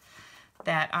stuff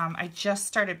that I just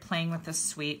started playing with this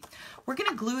suite. We're going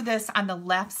to glue this on the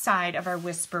left side of our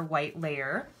Whisper White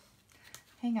layer.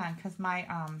 Hang on, because my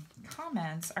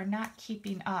comments are not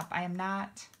keeping up. I am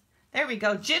not. There we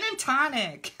go. Gin and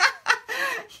tonic.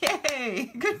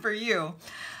 Yay. Good for you.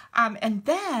 And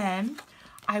then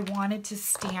I wanted to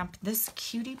stamp this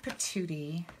cutie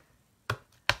patootie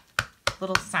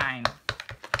little sign.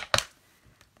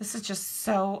 This is just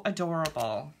so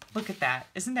adorable. Look at that.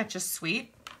 Isn't that just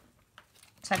sweet?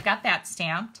 So I've got that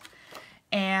stamped.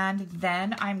 And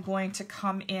then I'm going to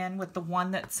come in with the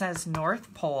one that says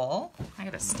North Pole. I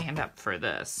gotta stand up for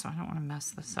this, so I don't want to mess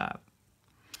this up.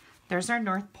 There's our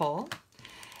North Pole.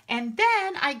 And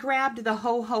then I grabbed the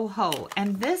Ho Ho Ho.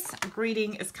 And this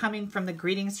greeting is coming from the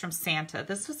Greetings from Santa.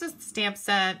 This was a stamp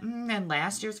set in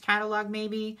last year's catalog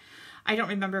maybe. I don't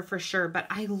remember for sure, but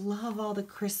I love all the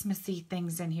Christmassy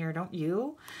things in here, don't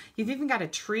you? You've even got a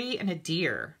tree and a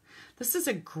deer. This is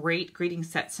a great greeting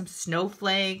set. Some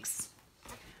snowflakes.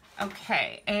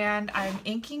 Okay, and I'm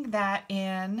inking that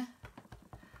in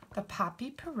the Poppy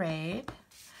Parade.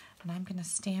 And I'm going to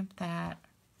stamp that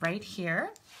right here.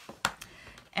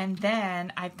 And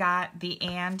then I've got the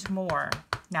and more.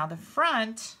 Now the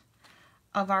front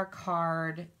of our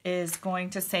card is going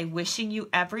to say wishing you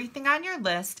everything on your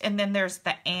list, and then there's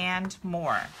the and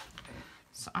more.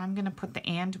 So I'm going to put the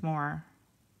and more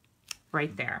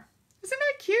right there. Isn't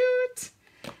that cute?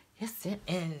 Yes, it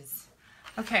is.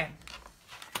 Okay,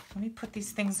 let me put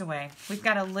these things away. We've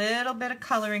got a little bit of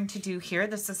coloring to do here.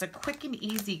 This is a quick and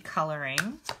easy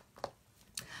coloring.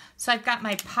 So I've got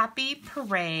my Poppy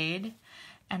Parade,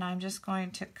 and I'm just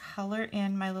going to color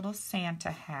in my little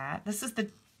Santa hat. This is the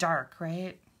dark,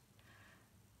 right?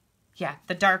 Yeah,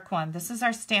 the dark one. This is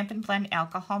our Stampin' Blend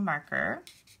alcohol marker.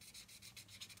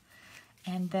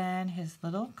 And then his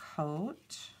little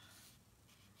coat.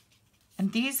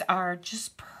 And these are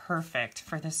just perfect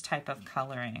for this type of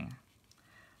coloring.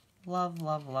 Love,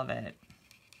 love, love it.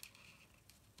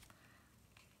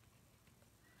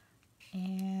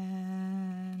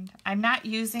 And I'm not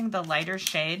using the lighter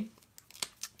shade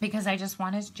because I just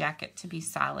want his jacket to be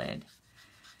solid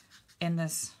in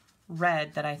this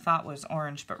red that I thought was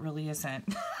orange, but really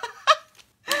isn't.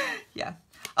 Yeah.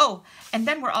 Oh, and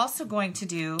then we're also going to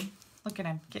do, look at,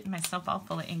 I'm getting myself all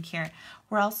full of ink here.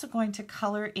 We're also going to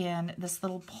color in this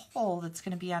little pole that's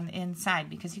going to be on the inside,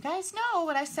 because you guys know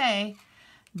what I say.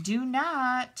 Do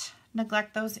not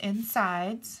neglect those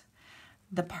insides.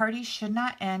 The party should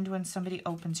not end when somebody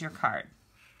opens your card.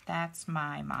 That's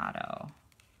my motto.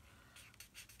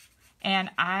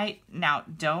 And now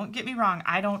don't get me wrong,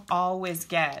 I don't always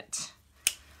get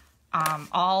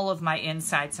all of my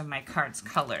insides of my cards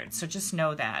colored. So just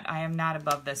know that. I am not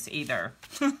above this either.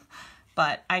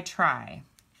 But I try.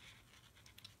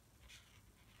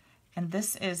 And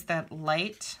this is that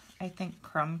light, I think,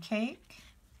 crumb cake.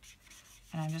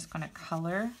 And I'm just going to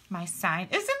color my sign.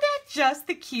 Isn't that just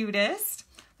the cutest?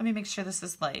 Let me make sure this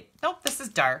is light. Nope, this is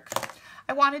dark.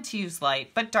 I wanted to use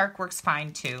light, but dark works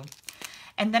fine too.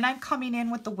 And then I'm coming in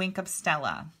with the Wink of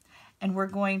Stella. And we're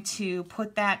going to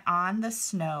put that on the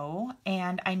snow.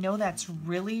 And I know that's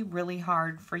really, really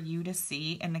hard for you to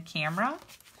see in the camera.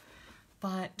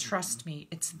 But trust me,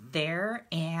 it's there.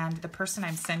 And the person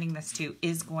I'm sending this to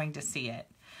is going to see it.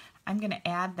 I'm going to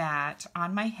add that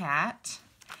on my hat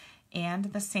and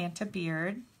the Santa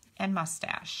beard and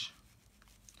mustache.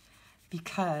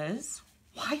 Because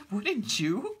why wouldn't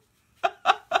you?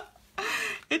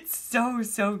 It's so,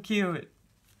 so cute.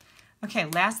 Okay,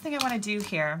 last thing I want to do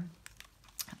here.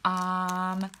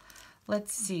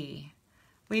 Let's see.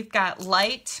 We've got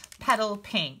light petal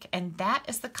pink, and that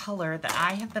is the color that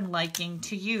I have been liking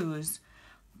to use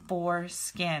for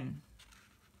skin.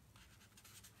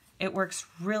 It works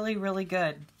really, really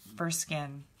good for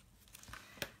skin.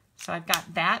 So I've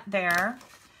got that there.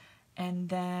 And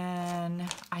then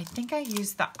I think I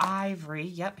used the ivory.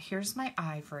 Yep, here's my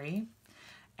ivory.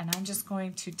 And I'm just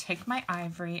going to take my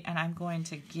ivory and I'm going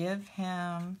to give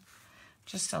him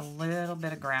just a little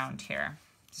bit of ground here.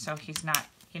 So he's not,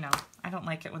 you know, I don't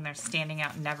like it when they're standing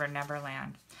out Never Never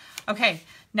Land. Okay,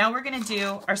 now we're going to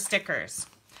do our stickers.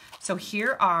 So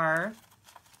here are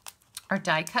our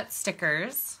die cut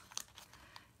stickers.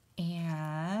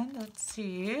 And let's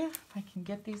see if I can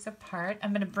get these apart.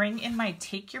 I'm going to bring in my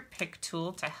Take Your Pick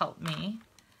tool to help me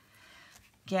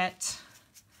get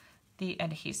the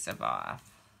adhesive off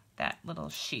that little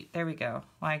sheet. There we go.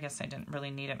 Well, I guess I didn't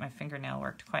really need it. My fingernail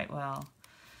worked quite well.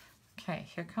 Okay,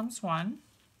 here comes one.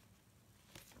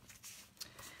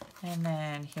 And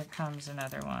then here comes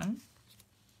another one.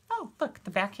 Oh, look,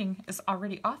 the backing is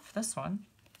already off this one.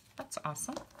 That's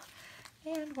awesome.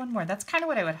 And one more. That's kind of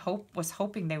what I was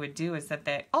hoping they would do, is that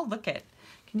they, oh, look it.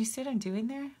 Can you see what I'm doing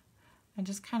there? I'm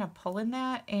just kind of pulling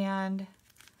that, and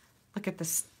look at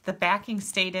this. The backing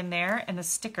stayed in there and the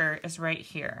sticker is right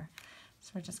here.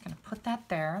 So we're just going to put that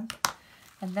there.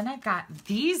 And then I've got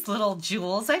these little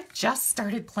jewels. I've just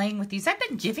started playing with these. I've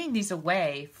been giving these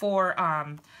away for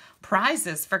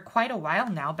prizes for quite a while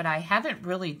now, but I haven't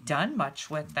really done much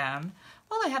with them.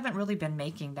 Well, I haven't really been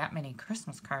making that many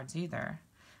Christmas cards either.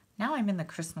 Now I'm in the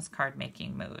Christmas card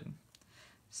making mood.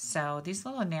 So these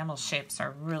little enamel shapes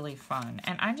are really fun.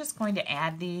 And I'm just going to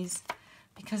add these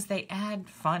because they add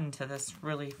fun to this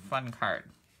really fun card,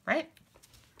 right?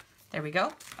 There we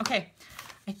go. Okay,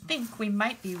 I think we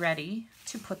might be ready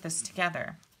to put this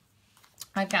together.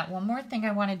 I've got one more thing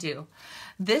I want to do.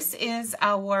 This is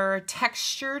our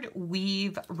textured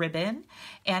weave ribbon,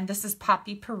 and this is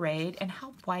Poppy Parade. And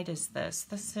how wide is this?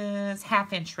 This is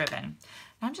 1/2 inch ribbon.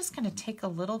 I'm just going to take a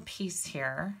little piece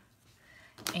here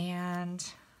and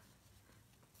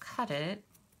cut it.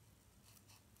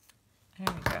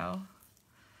 There we go.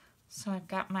 So I've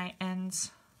got my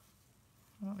ends.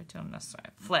 What are we doing this way?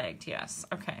 Flagged, yes.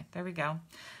 Okay, there we go.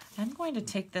 I'm going to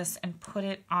take this and put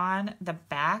it on the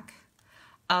back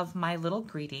of my little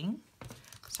greeting.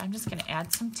 So I'm just going to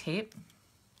add some tape.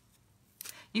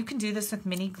 You can do this with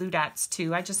mini glue dots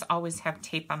too. I just always have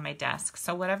tape on my desk.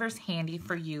 So whatever's handy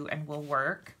for you and will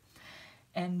work.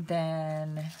 And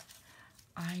then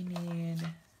I need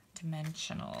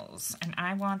dimensionals. And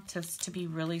I want this to be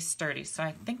really sturdy. So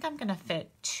I think I'm going to fit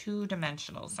 2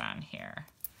 dimensionals on here.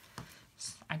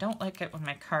 I don't like it when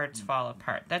my cards fall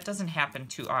apart. That doesn't happen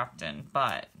too often,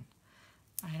 but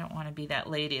I don't want to be that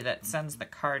lady that sends the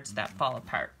cards that fall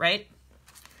apart, right?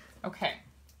 Okay,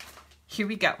 here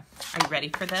we go. Are you ready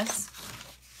for this?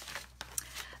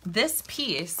 This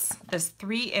piece, this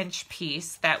 3-inch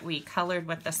piece that we colored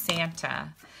with the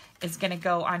Santa, is going to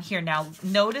go on here. Now,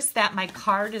 notice that my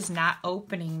card is not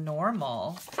opening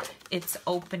normal. It's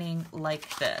opening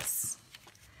like this.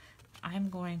 I'm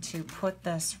going to put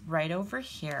this right over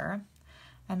here.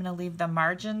 I'm going to leave the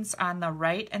margins on the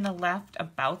right and the left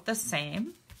about the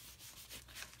same.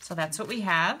 So that's what we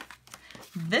have.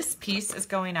 This piece is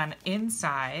going on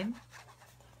inside.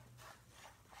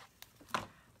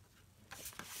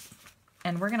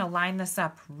 And we're going to line this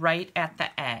up right at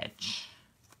the edge.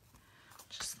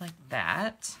 Just like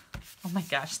that. Oh my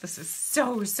gosh, this is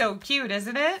so, so cute,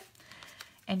 isn't it?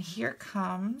 And here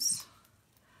comes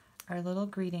our little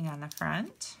greeting on the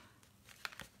front.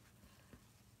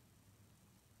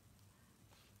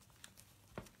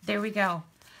 There we go.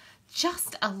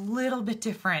 Just a little bit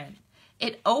different.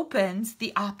 It opens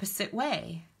the opposite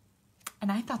way.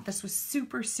 And I thought this was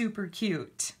super, super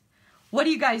cute. What do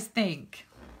you guys think?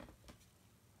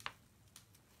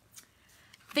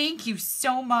 Thank you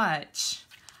so much.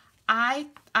 I'm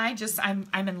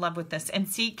in love with this. And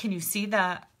see, can you see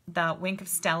the wink of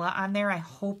Stella on there? I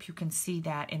hope you can see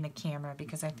that in the camera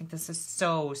because I think this is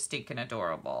so stinking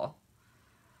adorable.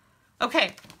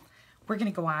 Okay, we're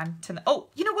gonna go on to the, oh,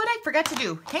 you know what I forgot to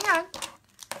do? Hang on.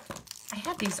 I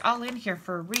had these all in here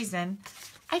for a reason.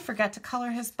 I forgot to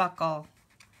color his buckle.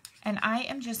 And I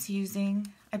am just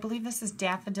using, I believe this is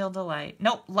Daffodil Delight.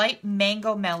 Nope, Light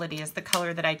Mango Melody is the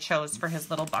color that I chose for his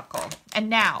little buckle. And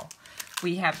now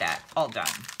we have that all done.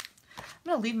 I'm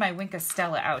going to leave my Wink of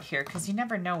Stella out here because you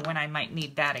never know when I might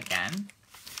need that again.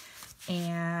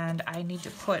 And I need to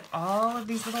put all of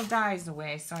these little dies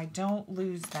away so I don't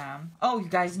lose them. Oh, you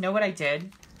guys know what I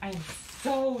did? I am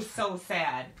so, so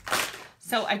sad.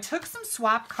 So I took some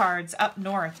swap cards up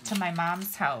north to my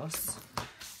mom's house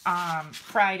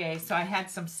Friday, so I had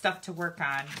some stuff to work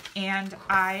on, and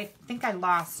I think I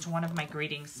lost one of my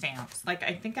greeting stamps. Like,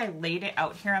 I think I laid it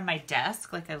out here on my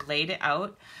desk, like I laid it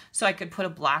out so I could put a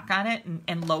block on it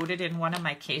and load it in one of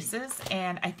my cases,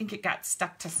 and I think it got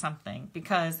stuck to something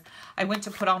because I went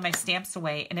to put all my stamps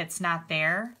away and it's not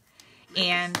there,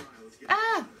 and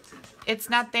it's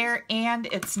not there, and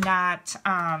it's not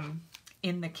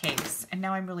in the case. And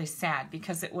now I'm really sad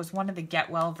because it was one of the Get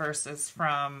Well verses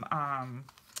from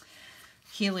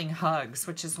Healing Hugs,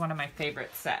 which is one of my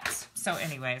favorite sets. So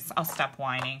anyways, I'll stop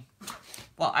whining.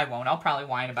 Well, I won't. I'll probably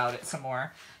whine about it some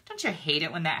more. Don't you hate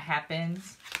it when that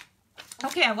happens?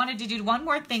 Okay, I wanted to do one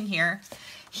more thing here.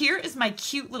 Here is my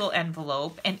cute little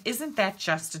envelope, and isn't that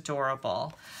just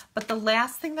adorable? But the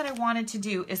last thing that I wanted to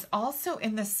do is also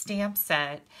in the stamp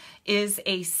set is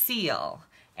a seal.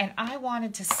 And I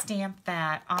wanted to stamp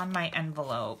that on my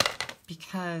envelope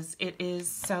because it is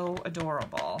so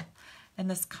adorable. And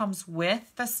this comes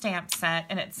with the stamp set,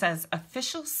 and it says,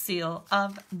 Official Seal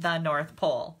of the North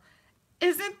Pole.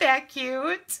 Isn't that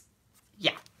cute?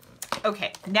 Yeah.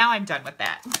 Okay, now I'm done with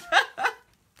that.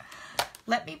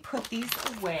 let me put these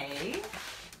away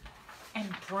and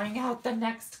bring out the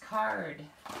next card.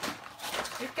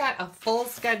 We've got a full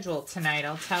schedule tonight,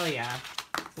 I'll tell ya.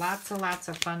 Lots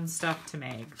of fun stuff to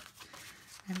make.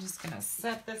 I'm just gonna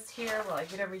set this here while I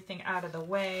get everything out of the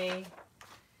way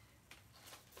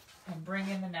and bring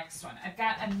in the next one. I've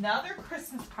got another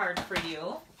Christmas card for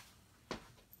you.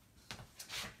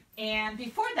 And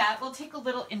before that, we'll take a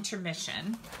little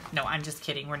intermission. No, I'm just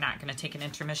kidding. We're not going to take an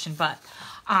intermission. But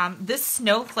this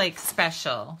Snowflake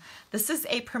special, this is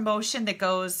a promotion that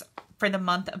goes for the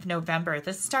month of November.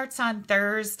 This starts on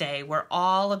Thursday, where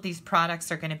all of these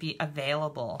products are going to be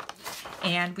available.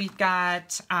 And we've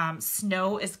got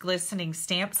Snow is Glistening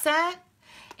stamp set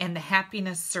and the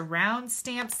Happiness Surround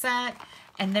stamp set.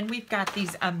 And then we've got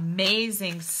these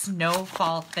amazing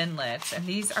Snowfall Thinlits. And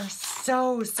these are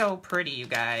so pretty, you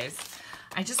guys.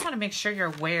 I just want to make sure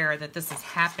you're aware that this is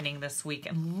happening this week.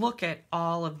 And look at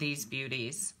all of these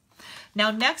beauties. Now,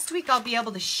 next week, I'll be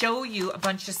able to show you a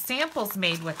bunch of samples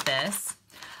made with this.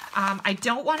 I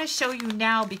don't want to show you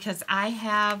now because I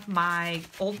have my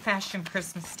old-fashioned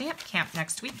Christmas stamp camp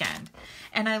next weekend.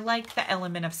 And I like the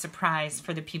element of surprise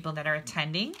for the people that are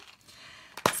attending.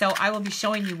 So I will be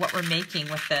showing you what we're making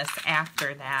with this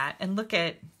after that. And look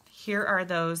at, here are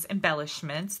those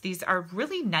embellishments. These are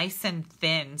really nice and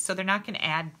thin, so they're not going to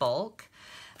add bulk.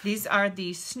 These are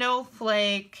the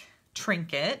Snowflake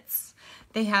trinkets.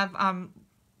 They have,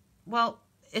 well,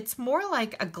 it's more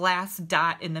like a glass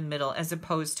dot in the middle as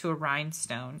opposed to a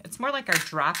rhinestone. It's more like our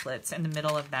droplets in the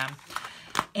middle of them.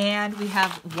 And we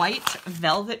have white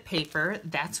velvet paper.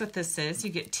 That's what this is. You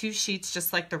get 2 sheets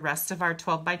just like the rest of our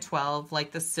 12 by 12,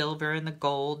 like the silver and the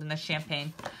gold and the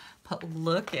champagne. But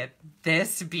look at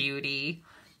this beauty.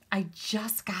 I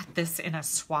just got this in a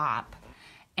swap.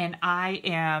 And I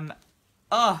am,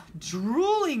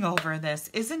 drooling over this.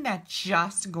 Isn't that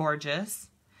just gorgeous?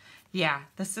 Yeah,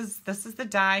 this is the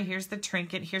die. Here's the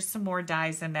trinket. Here's some more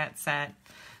dies in that set.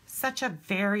 Such a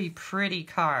very pretty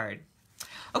card.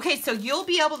 Okay, so you'll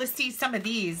be able to see some of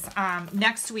these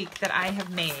next week that I have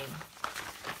made,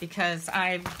 because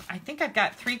I think I've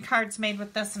got 3 cards made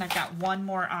with this, and I've got 1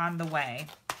 more on the way.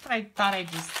 But I thought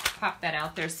I'd just pop that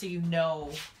out there so you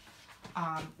know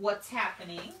what's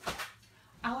happening.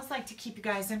 I always like to keep you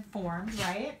guys informed,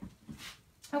 right?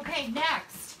 Okay,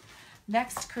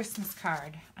 next Christmas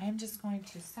card. I am just going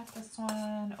to set this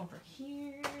one over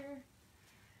here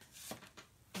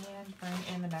and bring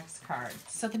in the next card.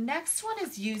 So the next one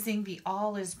is using the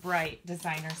All Is Bright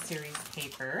Designer Series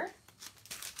paper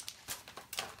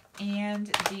and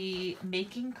the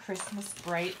Making Christmas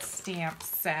Bright stamp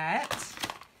set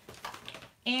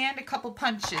and a couple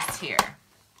punches here.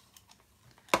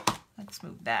 Let's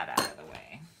move that out of the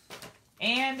way.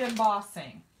 And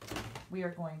embossing. We are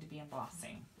going to be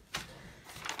embossing.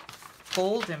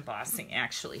 Gold embossing,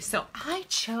 actually. So I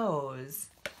chose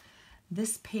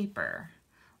this paper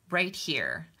right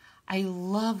here. I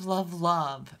love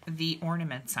the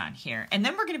ornaments on here. And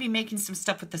then we're going to be making some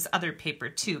stuff with this other paper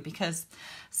too, because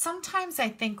sometimes I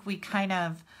think we kind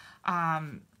of,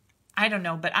 I don't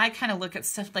know, but I kind of look at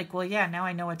stuff like, well, yeah, now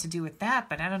I know what to do with that,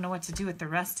 but I don't know what to do with the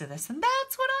rest of this. And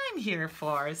that's what I'm here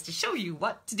for, is to show you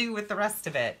what to do with the rest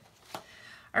of it.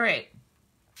 All right.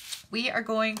 We are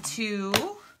going to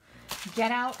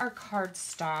get out our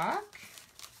cardstock.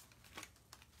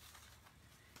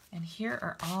 And here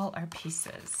are all our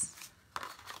pieces.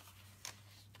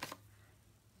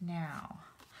 Now,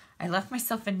 I left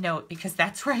myself a note because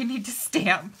that's where I need to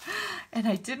stamp, and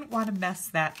I didn't want to mess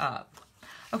that up.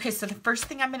 Okay, so the first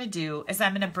thing I'm going to do is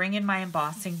I'm going to bring in my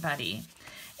embossing buddy,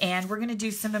 and we're going to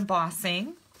do some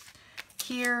embossing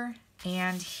here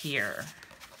and here.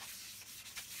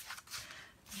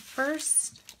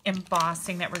 First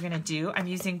embossing that we're going to do, I'm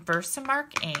using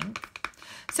Versamark ink.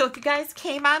 So if you guys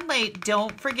came on late,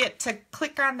 don't forget to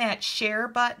click on that share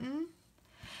button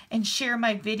and share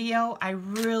my video. I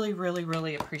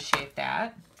really appreciate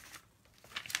that.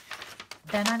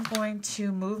 Then I'm going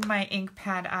to move my ink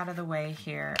pad out of the way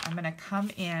here. I'm going to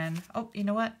come in. Oh, you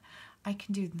know what? I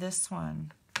can do this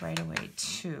one right away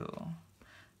too.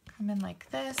 Come in like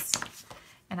this,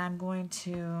 and I'm going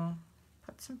to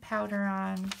put some powder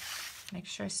on. Make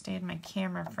sure I stay in my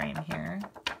camera frame here.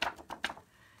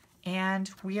 And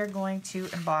we are going to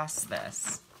emboss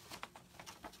this.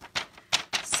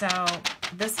 So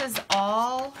this is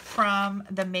all from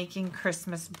the Making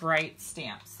Christmas Bright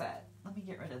stamp set. Let me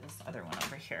get rid of this other one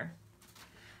over here.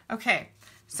 Okay,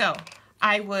 so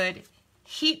I would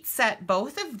heat set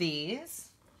both of these,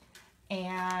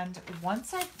 and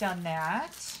once I've done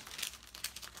that,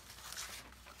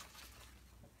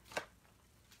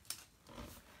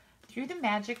 through the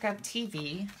magic of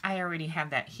TV, I already have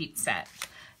that heat set.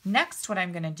 Next, what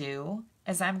I'm going to do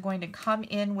is I'm going to come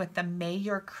in with the May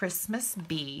Your Christmas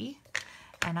Be,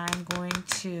 and I'm going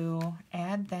to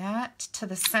add that to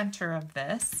the center of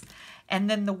this, and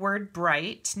then the word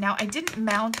bright. Now, I didn't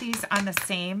mount these on the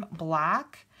same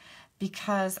block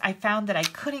because I found that I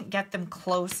couldn't get them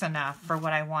close enough for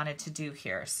what I wanted to do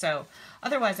here. So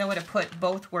otherwise, I would have put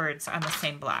both words on the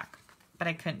same block, but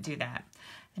I couldn't do that.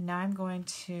 And now I'm going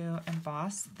to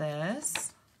emboss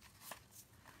this.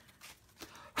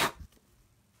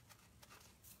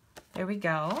 There we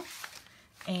go.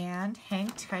 And hang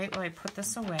tight while I put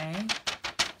this away.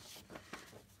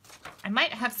 I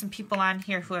might have some people on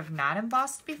here who have not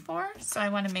embossed before, so I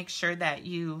want to make sure that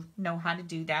you know how to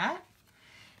do that.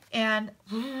 And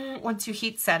once you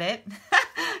heat set it,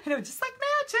 you know, just like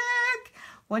magic.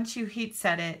 Once you heat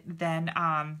set it, then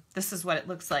this is what it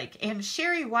looks like. And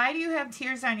Sherry, why do you have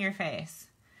tears on your face?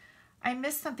 I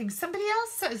missed something. Somebody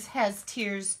else has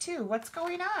tears too. What's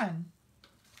going on?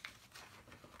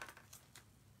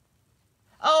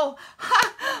 Oh,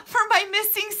 for my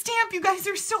missing stamp. You guys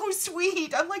are so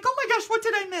sweet. I'm like, oh my gosh, what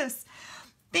did I miss?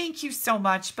 Thank you so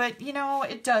much. But, you know,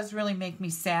 it does really make me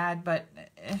sad. But,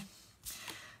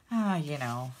 you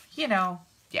know,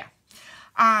 yeah.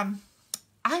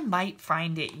 I might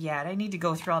find it yet. I need to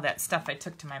go through all that stuff I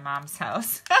took to my mom's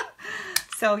house.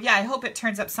 So, yeah, I hope it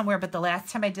turns up somewhere. But the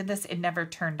last time I did this, it never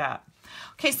turned up.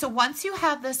 Okay, so once you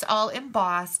have this all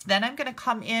embossed, then I'm going to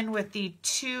come in with the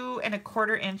 2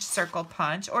 1/4 inch circle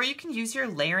punch, or you can use your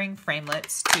layering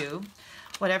framelits too,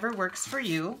 whatever works for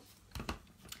you.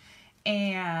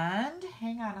 And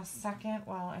hang on a second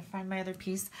while I find my other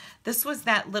piece. This was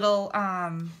that little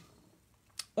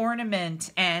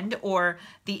ornament end, or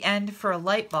the end for a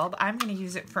light bulb. I'm going to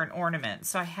use it for an ornament.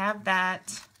 So I have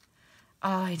that.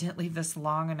 Oh, I didn't leave this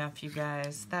long enough, you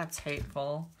guys. That's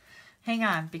hateful. Hang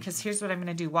on, because here's what I'm going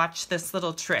to do. Watch this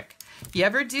little trick. You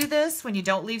ever do this when you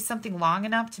don't leave something long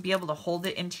enough to be able to hold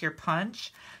it into your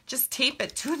punch? Just tape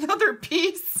it to another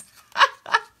piece.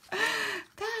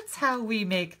 That's how we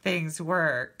make things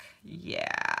work.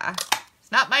 Yeah.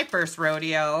 It's not my first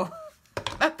rodeo.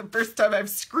 Not the first time I've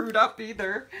screwed up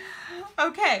either.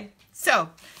 Okay, so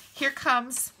here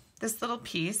comes this little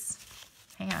piece.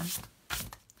 Hang on.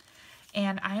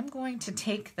 And I'm going to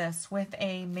take this with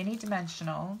a mini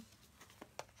dimensional,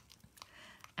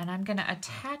 and I'm going to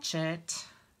attach it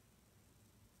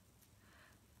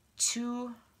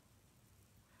to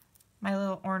my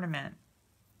little ornament,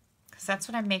 because that's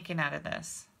what I'm making out of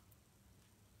this,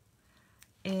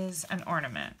 is an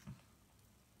ornament.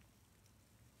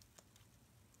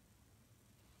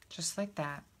 Just like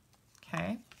that.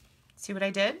 Okay. See what I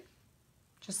did?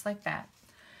 Just like that.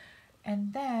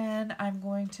 And then I'm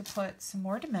going to put some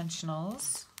more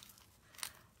dimensionals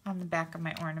on the back of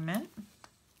my ornament.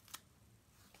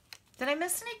 Did I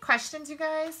miss any questions, you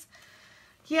guys?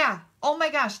 Yeah. Oh my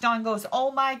gosh. Dawn goes,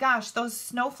 oh my gosh, those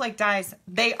snowflake dies,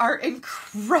 they are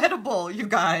incredible, you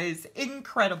guys.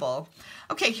 Incredible.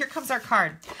 Okay, here comes our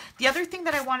card. The other thing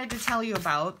that I wanted to tell you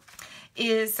about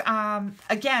is,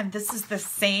 again, this is the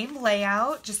same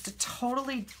layout, just a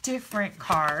totally different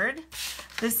card.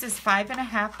 This is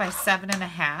 5.5 by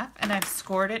 7.5, and I've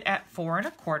scored it at 4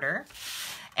 1/4.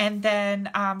 And then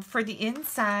for the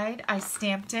inside, I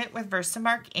stamped it with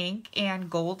Versamark ink and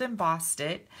gold embossed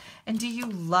it. And do you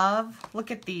love,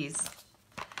 look at these.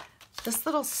 This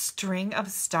little string of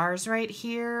stars right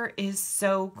here is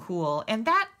so cool. And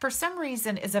that, for some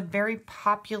reason, is a very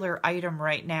popular item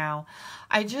right now.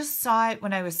 I just saw it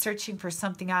when I was searching for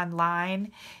something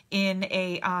online in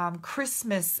a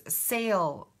Christmas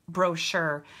sale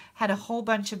brochure. Had a whole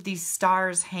bunch of these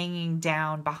stars hanging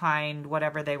down behind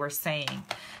whatever they were saying.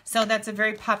 So that's a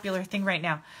very popular thing right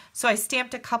now. So I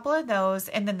stamped a couple of those,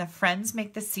 and then the Friends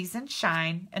Make the Season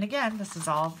Shine. And again, this is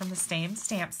all from the same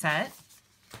stamp set.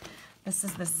 This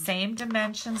is the same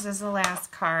dimensions as the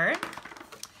last card.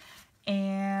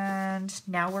 And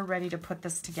now we're ready to put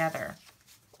this together.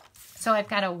 So I've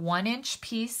got a 1-inch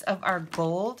piece of our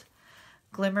gold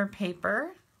glimmer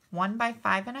paper, 1 by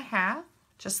 5.5,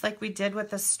 just like we did with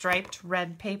the striped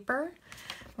red paper.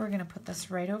 We're going to put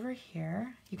this right over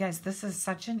here. You guys, this is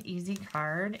such an easy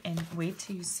card, and wait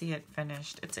till you see it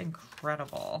finished. It's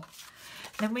incredible.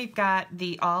 Then we've got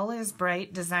the All Is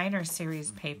Bright Designer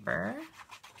Series paper.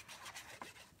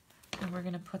 And we're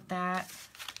going to put that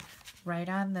right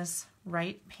on this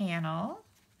right panel.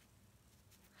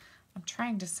 I'm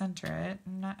trying to center it.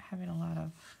 I'm not having a lot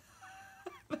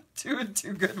of doing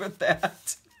too good with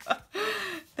that.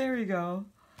 There we go.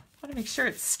 want to make sure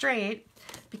it's straight,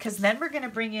 because then we're going to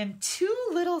bring in 2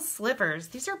 little slivers.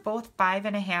 These are both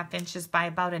 5.5 inches by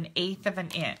about 1/8 of an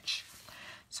inch.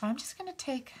 So I'm just going to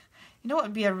take, you know what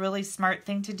would be a really smart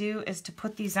thing to do is to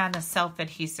put these on the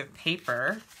self-adhesive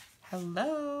paper.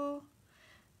 Hello.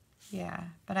 Yeah,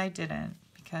 but I didn't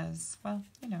because, well,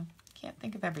 you know, can't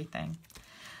think of everything.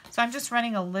 So I'm just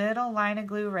running a little line of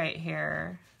glue right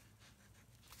here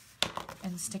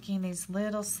and sticking these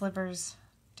little slivers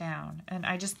down. And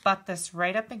I just butt this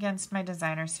right up against my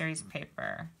designer series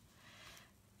paper.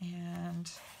 And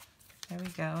there we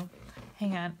go.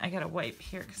 Hang on, I gotta wipe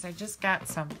here because I just got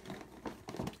some,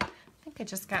 I think I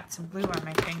just got some glue on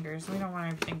my fingers. We don't want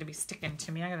everything to be sticking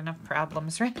to me. I got enough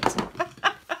problems, right?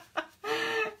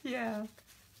 Yeah.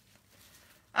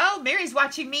 Oh, Mary's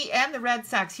watching me and the Red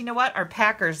Sox. You know what? Our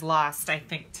Packers lost, I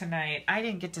think, tonight. I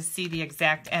didn't get to see the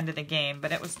exact end of the game,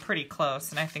 but it was pretty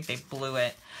close, and I think they blew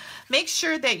it. Make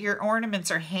sure that your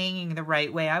ornaments are hanging the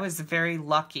right way. I was very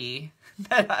lucky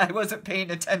that I wasn't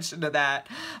paying attention to that,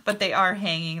 but they are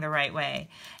hanging the right way.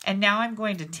 And now I'm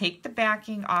going to take the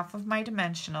backing off of my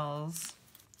dimensionals,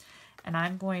 and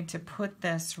I'm going to put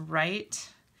this right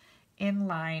in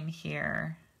line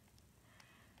here.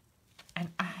 And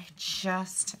I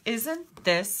just, isn't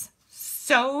this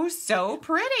so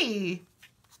pretty?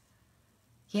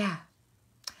 Yeah.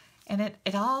 And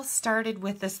it all started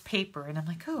with this paper. And I'm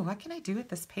like, oh, what can I do with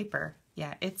this paper?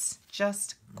 Yeah, it's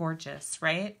just gorgeous,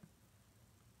 right?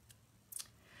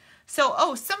 So,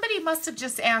 oh, somebody must have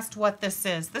just asked what this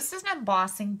is. This is an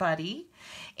embossing buddy.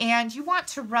 And you want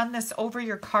to run this over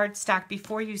your cardstock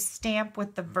before you stamp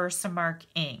with the Versamark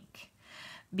ink.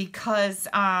 Because,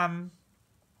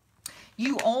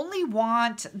 you only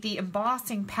want the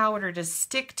embossing powder to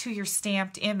stick to your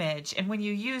stamped image. And when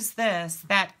you use this,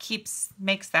 that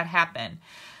makes that happen.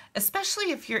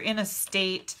 Especially if you're in a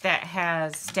state that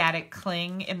has static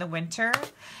cling in the winter,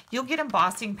 you'll get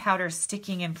embossing powder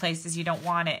sticking in places you don't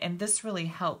want it. And this really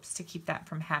helps to keep that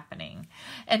from happening.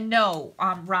 And no,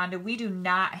 Rhonda, we do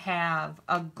not have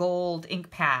a gold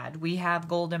ink pad. We have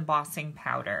gold embossing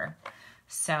powder.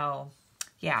 So,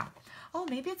 yeah. Oh,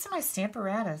 maybe it's in my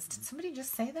Stamparatus. Did somebody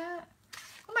just say that?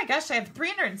 Oh my gosh, I have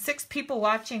 306 people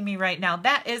watching me right now.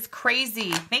 That is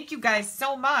crazy. Thank you guys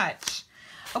so much.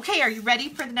 Okay, are you ready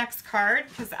for the next card?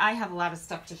 Because I have a lot of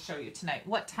stuff to show you tonight.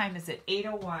 What time is it?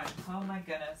 8:01. Oh my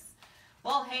goodness.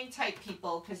 Well, hang tight,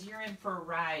 people, because you're in for a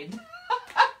ride.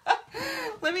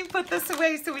 Let me put this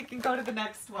away so we can go to the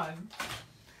next one.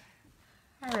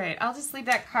 All right, I'll just leave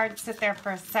that card sit there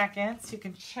for a second so you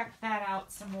can check that out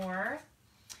some more.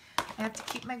 I have to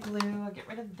keep my glue. I'll get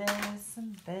rid of this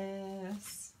and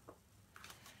this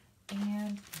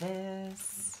and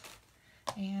this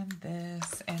and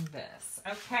this and this.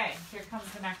 Okay, here comes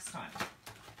the next one.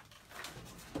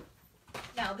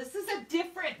 Now, this is a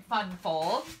different fun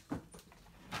fold.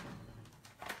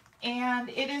 And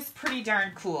it is pretty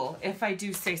darn cool, if I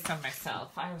do say so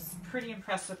myself. I was pretty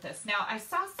impressed with this. Now, I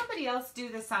saw somebody else do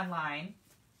this online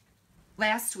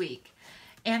last week.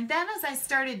 And then as I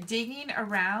started digging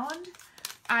around,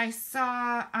 I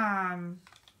saw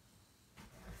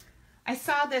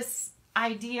this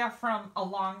idea from a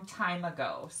long time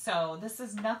ago. So this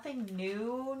is nothing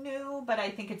new, but I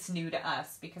think it's new to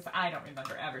us because I don't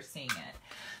remember ever seeing it.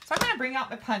 So I'm going to bring out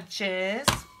my punches.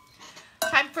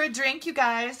 Time for a drink, you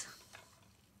guys.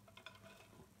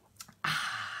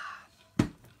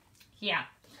 Yeah.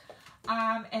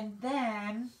 And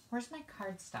then, where's my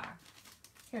cardstock?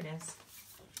 Here it is.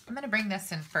 I'm going to bring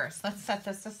this in first. Let's set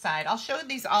this aside. I'll show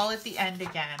these all at the end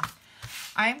again.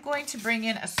 I'm going to bring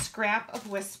in a scrap of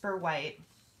Whisper White.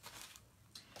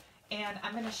 And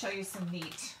I'm going to show you some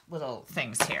neat little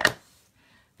things here.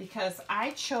 Because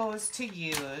I chose to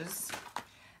use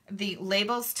the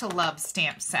Labels to Love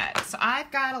stamp set. So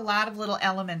I've got a lot of little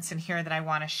elements in here that I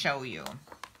want to show you.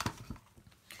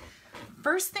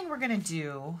 First thing we're going to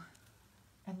do,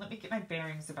 and let me get my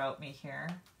bearings about me here,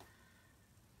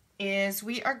 is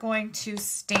we are going to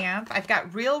stamp. I've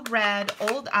got Real Red,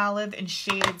 Old Olive, and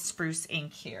Shaded Spruce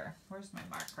ink here. Where's my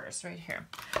markers? Right here.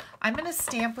 I'm going to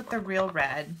stamp with the Real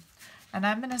Red, and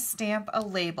I'm going to stamp a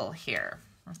label here,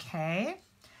 okay?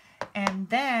 And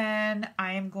then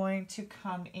I am going to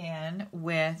come in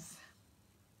with,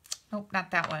 oh,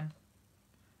 not that one.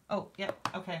 Oh, yep,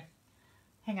 okay.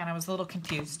 Hang on, I was a little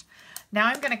confused. Now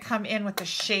I'm going to come in with the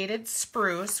Shaded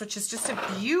Spruce, which is just a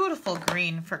beautiful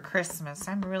green for Christmas.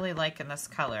 I'm really liking this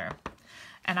color.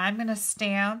 And I'm going to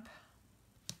stamp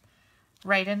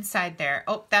right inside there.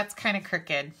 Oh, that's kind of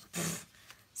crooked.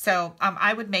 So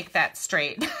I would make that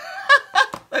straight.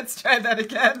 Let's try that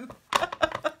again.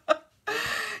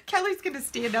 Kelly's going to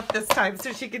stand up this time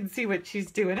so she can see what she's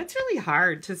doing. It's really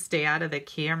hard to stay out of the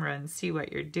camera and see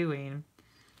what you're doing.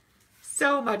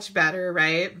 So much better,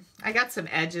 right? I got some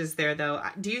edges there, though.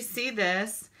 Do you see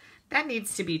this? That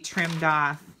needs to be trimmed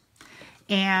off.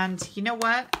 And you know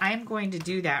what? I'm going to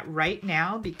do that right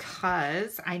now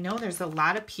because I know there's a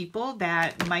lot of people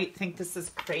that might think this is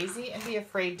crazy and be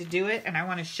afraid to do it. And I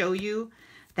want to show you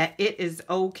that it is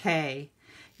okay.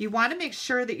 You want to make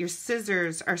sure that your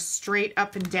scissors are straight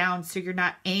up and down so you're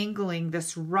not angling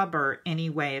this rubber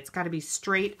anyway. It's got to be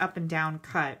straight up and down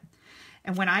cut.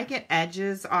 And when I get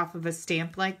edges off of a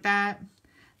stamp like that,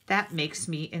 that makes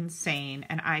me insane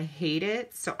and I hate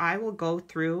it. So I will go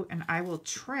through and I will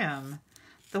trim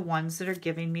the ones that are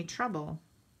giving me trouble.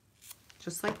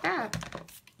 Just like that.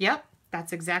 Yep,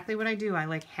 that's exactly what I do. I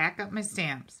like hack up my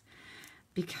stamps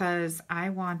because I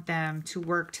want them to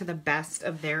work to the best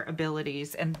of their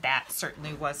abilities, and that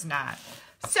certainly was not.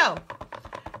 So,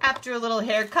 after a little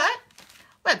haircut,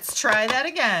 let's try that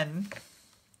again.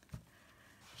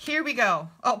 Here we go.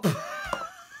 Oh,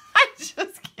 I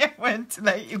just can't win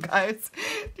tonight, you guys.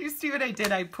 Do you see what I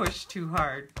did? I pushed too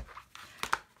hard.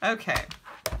 Okay.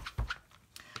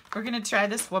 We're going to try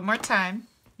this one more time.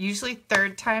 Usually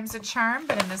 3rd time's a charm,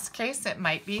 but in this case, it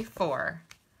might be 4.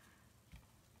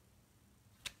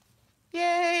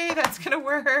 Yay, that's going to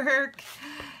work.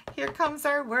 Here comes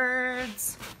our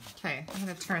words. Okay, I'm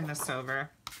going to turn this over.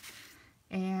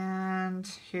 And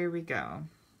here we go.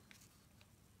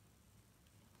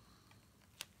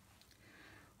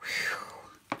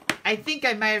 Whew. I think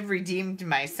I might have redeemed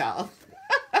myself.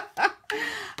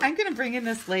 I'm going to bring in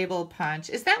this label punch.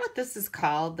 Is that what this is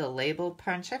called, the label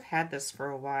punch? I've had this for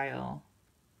a while.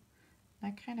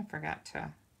 I kind of forgot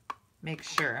to make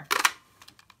sure.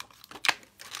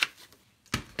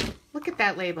 Look at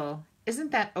that label.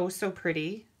 Isn't that oh so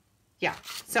pretty? Yeah,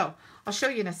 so I'll show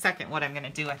you in a second what I'm going to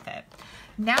do with it.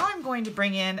 Now I'm going to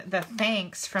bring in the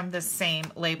thanks from the same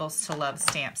Labels to Love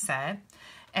stamp set.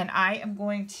 And I am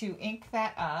going to ink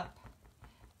that up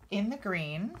in the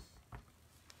green.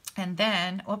 And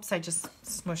then, oops, I just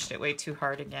smushed it way too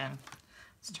hard again.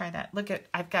 Let's try that. Look at,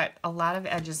 I've got a lot of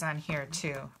edges on here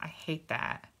too. I hate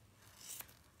that.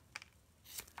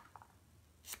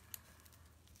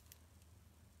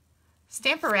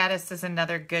 Stamparatus is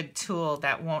another good tool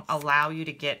that won't allow you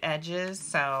to get edges.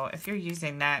 So if you're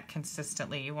using that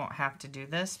consistently, you won't have to do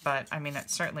this. But I mean, it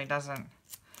certainly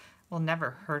will never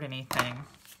hurt anything.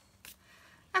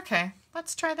 Okay,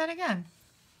 let's try that again.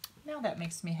 Now that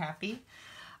makes me happy.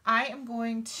 I am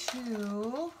going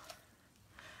to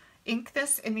ink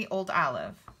this in the Old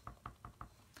Olive.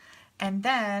 And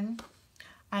then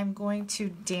I'm going to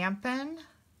dampen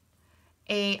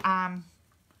a,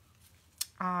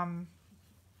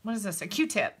 what is this? A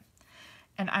Q-tip.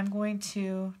 And I'm going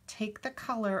to take the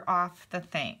color off the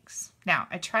thanks. Now,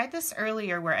 I tried this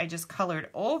earlier where I just colored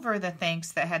over the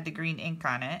thanks that had the green ink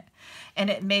on it, and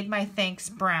it made my thanks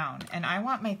brown. And I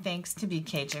want my thanks to be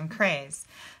Cajun Craze.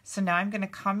 So now I'm going to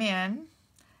come in,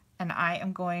 and I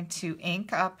am going to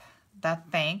ink up the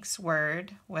thanks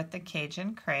word with the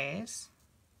Cajun Craze.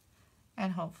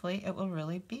 And hopefully it will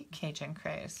really be Cajun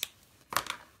Craze.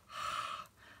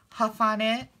 Huff on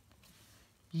it.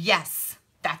 Yes.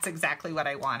 That's exactly what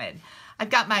I wanted.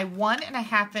 I've got my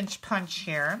 1.5 inch punch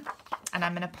here, and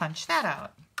I'm going to punch that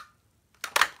out.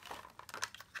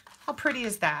 How pretty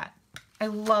is that? I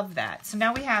love that. So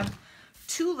now we have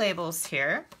 2 labels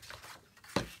here.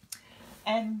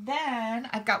 And then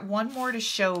I've got one more to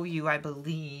show you, I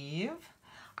believe.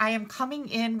 I am coming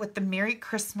in with the Merry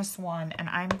Christmas one, and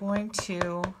I'm going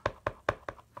to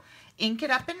ink it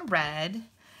up in red.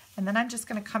 And then I'm just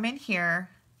going to come in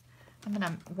here. I'm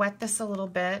going to wet this a little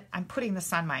bit. I'm putting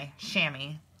this on my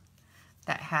chamois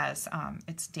that has,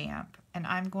 it's damp. And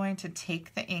I'm going to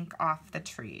take the ink off the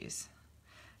trees.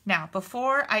 Now,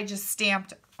 before I just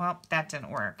stamped, well, that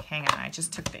didn't work. Hang on, I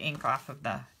just took the ink off of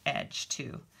the edge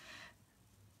too.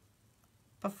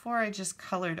 Before I just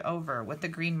colored over with the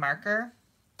green marker,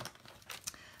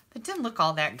 it didn't look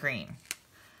all that green.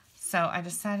 So I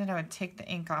decided I would take the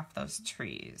ink off those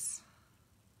trees.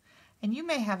 And you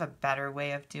may have a better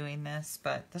way of doing this,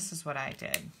 but this is what I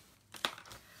did.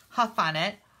 Huff on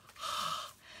it.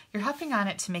 You're huffing on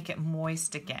it to make it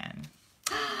moist again.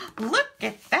 Look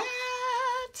at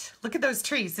that. Look at those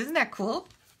trees. Isn't that cool?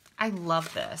 I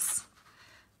love this.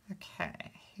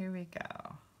 Okay, here we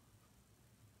go.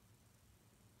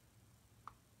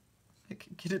 I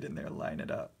can get it in there, line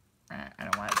it up. I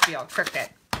don't want it to be all crooked.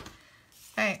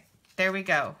 Okay, there we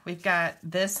go. We've got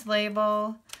this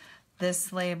label,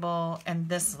 and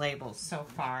this label so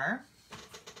far.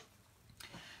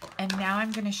 And now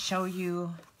I'm going to show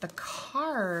you the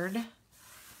card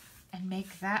and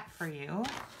make that for you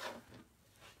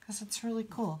because it's really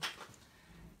cool.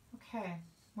 Okay,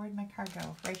 where'd my card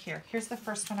go? Right here. Here's the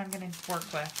first one I'm going to work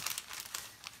with.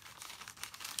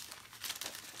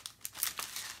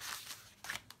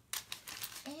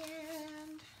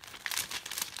 And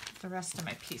the rest of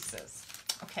my pieces.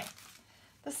 Okay,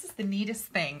 this is the neatest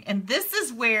thing. And this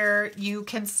is where you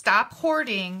can stop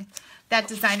hoarding that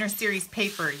Designer Series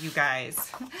paper, you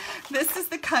guys. This is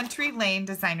the Country Lane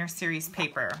Designer Series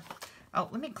paper. Oh,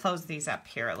 let me close these up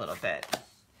here a little bit.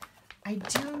 I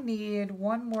do need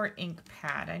one more ink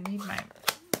pad. I need my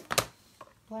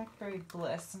Blackberry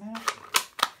Bliss, and I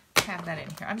don't have that in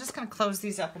here. I'm just going to close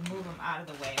these up and move them out of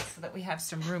the way so that we have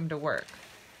some room to work.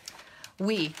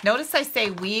 We. Notice I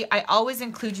say we. I always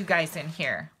include you guys in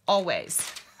here.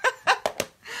 Always.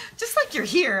 Just like you're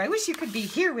here. I wish you could be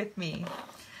here with me.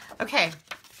 Okay.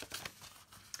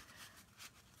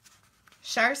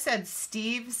 Shar said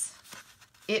Steve's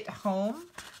it home.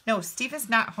 No, Steve is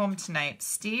not home tonight.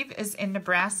 Steve is in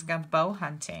Nebraska bow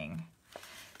hunting.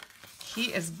 He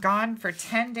is gone for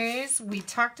 10 days. We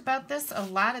talked about this a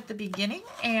lot at the beginning,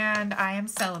 and I am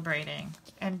celebrating.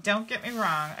 And don't get me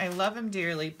wrong, I love him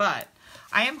dearly, but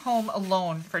I am home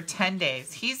alone for 10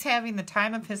 days. He's having the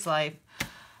time of his life,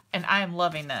 and I am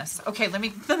loving this. Okay, let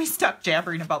me stop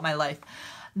jabbering about my life.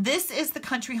 This is the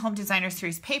Country Home Designer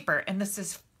Series paper, and this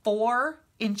is 4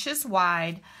 inches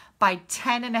wide by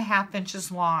 10.5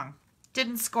 inches long.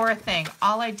 Didn't score a thing.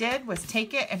 All I did was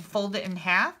take it and fold it in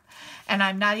half, and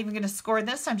I'm not even going to score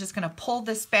this. I'm just going to pull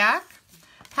this back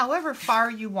however far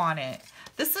you want it.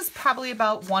 This is probably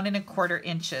about 1 1/4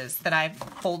 inches that I've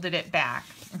folded it back,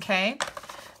 okay?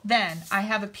 Then I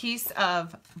have a piece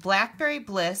of Blackberry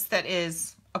Bliss that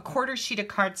is a 1/4 sheet of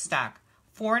cardstock,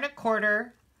 4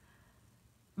 1/4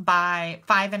 by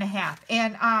 5 1/2.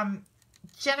 And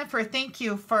Jennifer, thank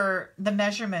you for the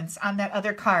measurements on that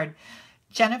other card.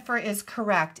 Jennifer is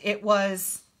correct.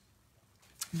 This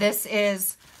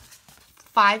is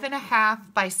 5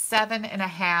 1/2 by 7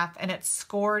 1/2, and it's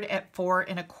scored at 4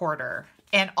 1/4.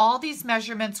 And all these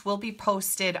measurements will be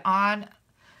posted on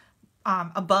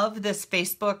above this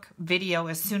Facebook video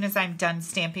as soon as I'm done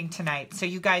stamping tonight. So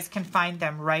you guys can find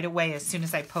them right away as soon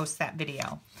as I post that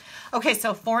video. Okay,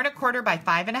 so 4 1/4 by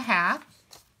 5 1/2.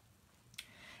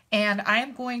 And I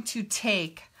am going to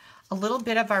take a little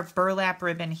bit of our burlap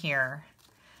ribbon here.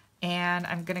 And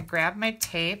I'm going to grab my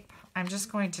tape. I'm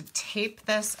just going to tape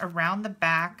this around the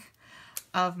back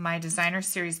of my Designer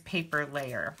Series paper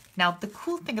layer. Now, the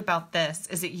cool thing about this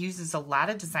is it uses a lot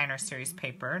of Designer Series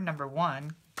paper. Number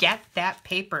 1, get that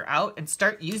paper out and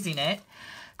start using it.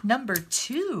 Number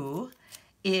 2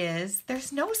 is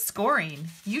there's no scoring.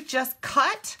 You just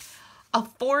cut a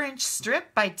 4-inch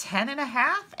strip by 10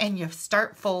 1/2 and you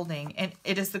start folding, and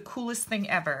it is the coolest thing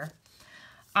ever.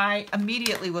 I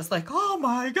immediately was like, oh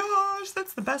my gosh,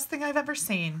 that's the best thing I've ever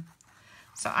seen.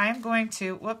 So I'm going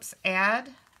to,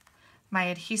 add my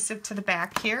adhesive to the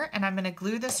back here, and I'm going to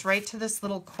glue this right to this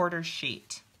little 1/4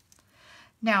 sheet.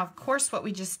 Now, of course, what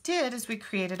we just did is we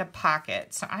created a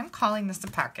pocket. So I'm calling this a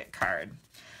pocket card.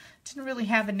 Didn't really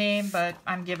have a name, but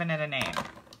I'm giving it a name.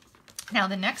 Now,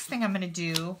 the next thing I'm going to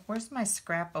do, where's my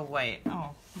scrap of white?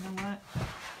 Oh, you know what? I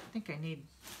think I need,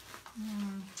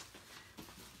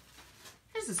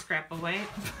 here's a scrap of white.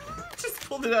 Just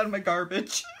pulled it out of my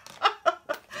garbage.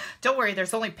 Don't worry,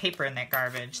 there's only paper in that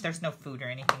garbage. There's no food or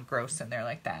anything gross in there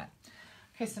like that.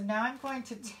 Okay, so now I'm going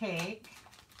to take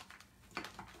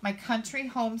my Country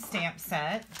Home stamp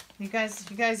set. You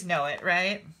guys know it,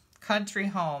 right? Country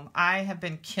Home. I have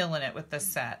been killing it with this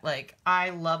set. Like,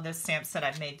 I love this stamp set.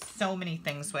 I've made so many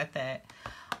things with it.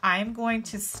 I'm going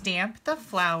to stamp the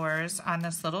flowers on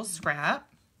this little scrap.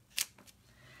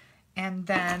 And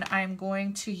then I'm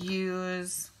going to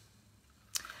use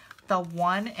the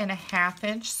 1 1/2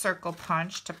 inch circle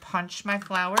punch to punch my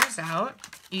flowers out.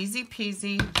 Easy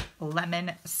peasy,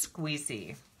 lemon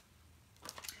squeezy.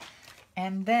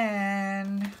 And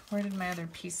then, where did my other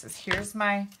pieces? Here's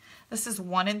my, this is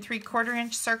 1 3/4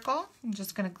 inch circle. I'm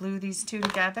just going to glue these two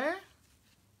together.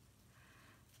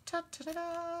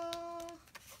 Ta-ta-da-da.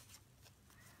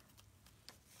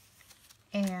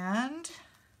 And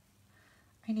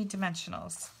I need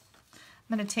dimensionals.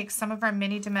 I'm going to take some of our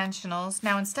mini dimensionals.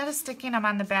 Now, instead of sticking them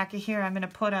on the back of here, I'm going to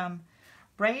put them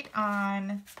right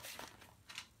on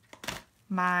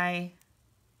my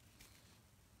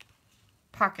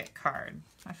pocket card.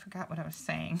 I forgot what I was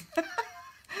saying.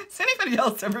 Does anybody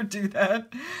else ever do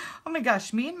that? Oh my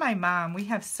gosh, me and my mom, we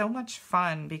have so much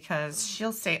fun because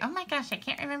she'll say, oh my gosh, I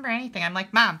can't remember anything. I'm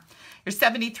like, Mom, you're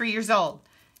 73 years old.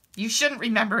 You shouldn't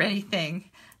remember anything.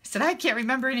 I said, I can't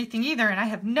remember anything either, and I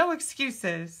have no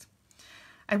excuses.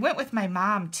 I went with my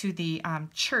mom to the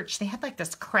church. They had like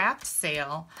this craft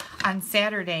sale on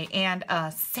Saturday and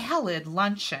a salad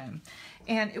luncheon.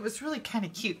 And it was really kind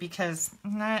of cute because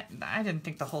I didn't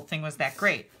think the whole thing was that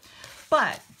great.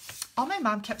 But all my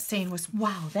mom kept saying was,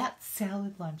 wow, that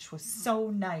salad lunch was so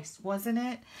nice, wasn't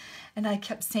it? And I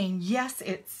kept saying, yes,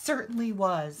 it certainly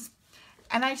was.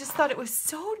 And I just thought it was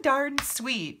so darn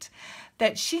sweet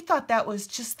that she thought that was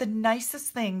just the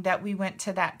nicest thing that we went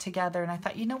to that together. And I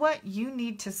thought, you know what? You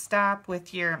need to stop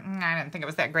with your, I didn't think it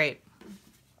was that great.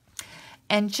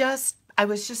 And just, I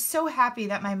was just so happy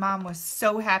that my mom was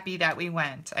so happy that we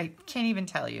went. I can't even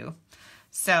tell you.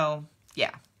 So,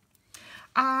 yeah.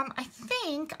 I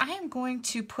think I am going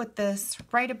to put this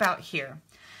right about here.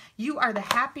 You are the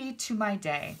happy to my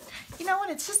day. You know, and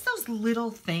it's just those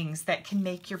little things that can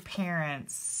make your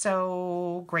parents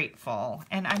so grateful.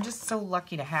 And I'm just so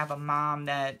lucky to have a mom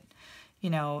that, you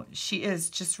know, she is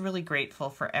just really grateful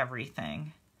for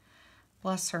everything.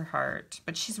 Bless her heart.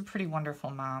 But she's a pretty wonderful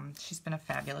mom. She's been a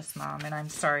fabulous mom. And I'm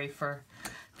sorry for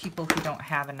people who don't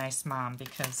have a nice mom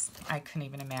because I couldn't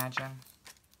even imagine.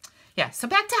 Yeah, so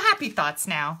back to happy thoughts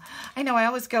now. I know I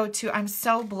always go to, I'm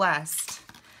so blessed.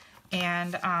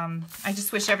 And I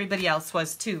just wish everybody else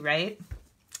was too, right?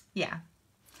 Yeah.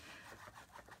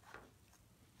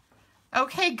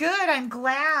 Okay, good. I'm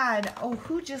glad. Oh,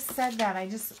 who just said that?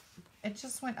 It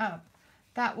just went up.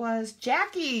 That was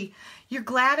Jackie. You're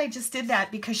glad I just did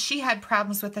that because she had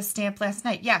problems with a stamp last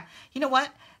night. Yeah, you know what?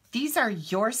 These are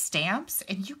your stamps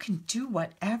and you can do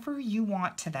whatever you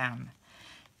want to them.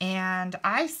 And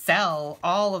I sell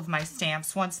all of my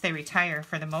stamps once they retire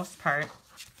for the most part.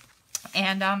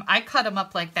 And I cut them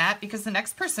up like that because the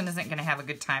next person isn't going to have a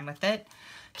good time with it.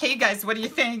 Okay, you guys, what do you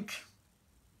think?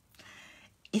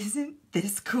 Isn't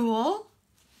this cool?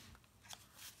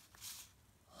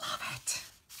 Love it.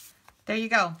 There you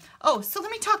go. Oh, so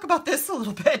let me talk about this a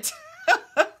little bit.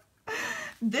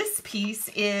 This piece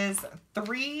is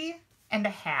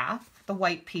 3.5. The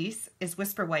white piece is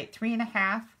Whisper White,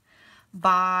 3.5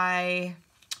 by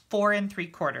 4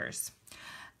 3/4.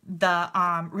 The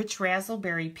Rich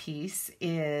Razzleberry piece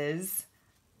is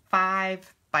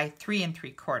 5 by 3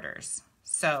 3/4.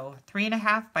 So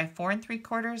 3.5 by 4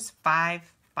 3/4,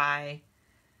 5 by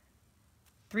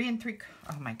 3 3/4.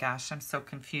 Oh my gosh, I'm so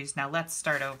confused. Now let's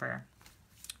start over.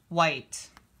 White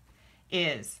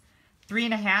is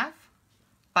 3.5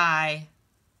 by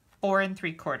 4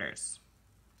 3/4.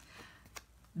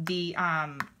 The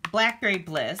Blackberry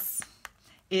Bliss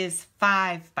is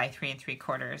 5 by 3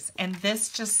 3/4. And this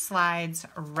just slides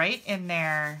right in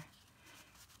there.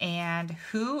 And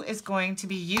who is going to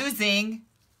be using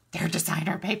their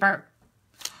designer paper?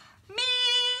 Me!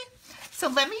 So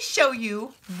let me show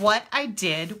you what I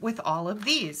did with all of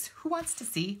these. Who wants to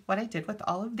see what I did with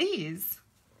all of these?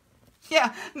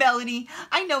 Yeah, Melanie,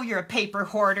 I know you're a paper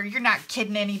hoarder. You're not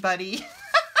kidding anybody.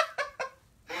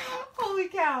 Holy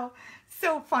cow.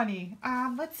 So funny.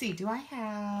 Let's see. Do I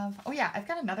have... Oh, yeah. I've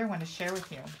got another one to share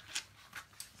with you.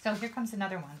 So here comes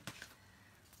another one.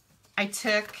 I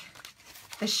took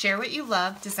the Share What You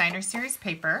Love Designer Series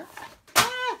paper.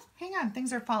 Ah, hang on.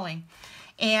 Things are falling.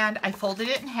 And I folded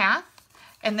it in half.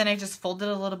 And then I just folded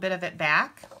a little bit of it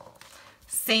back.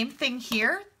 Same thing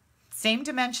here. Same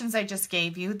dimensions I just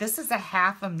gave you. This is a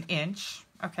 1/2 inch.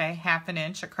 Okay, 1/2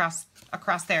 inch across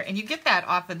there. And you get that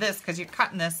off of this because you're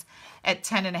cutting this at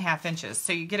 10.5 inches.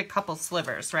 So you get a couple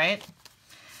slivers, right?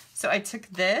 So I took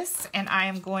this and I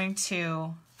am going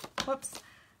to, whoops.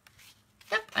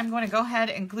 Yep, I'm going to go ahead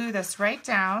and glue this right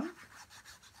down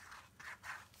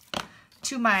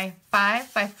to my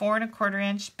 5 by 4 1/4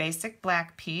 inch basic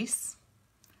black piece.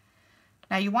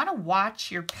 Now you want to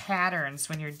watch your patterns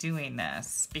when you're doing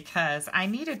this because I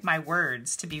needed my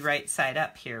words to be right side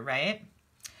up here, right?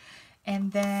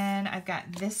 And then I've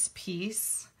got this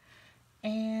piece.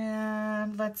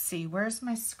 And let's see, where's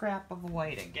my scrap of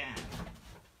white again?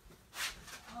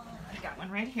 Oh, I've got one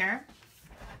right here.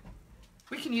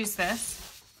 We can use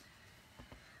this.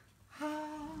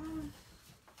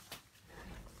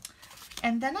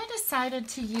 And then I decided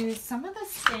to use some of the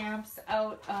stamps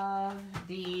out of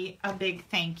the A Big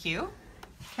Thank You.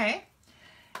 Okay.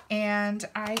 And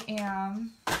I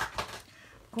am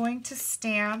going to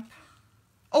stamp.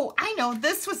 Oh, I know,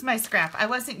 this was my scrap. I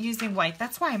wasn't using white.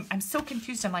 That's why I'm so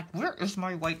confused. I'm like, where is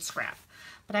my white scrap?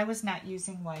 But I was not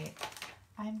using white.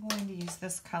 I'm going to use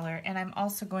this color, and I'm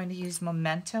also going to use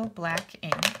Memento black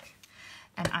ink.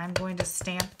 And I'm going to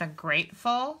stamp the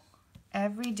Grateful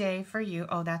Every Day for You.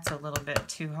 Oh, that's a little bit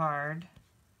too hard.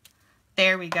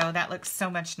 There we go. That looks so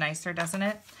much nicer, doesn't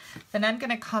it? Then I'm going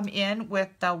to come in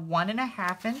with the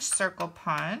 1.5 inch circle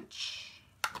punch.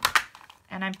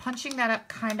 And I'm punching that up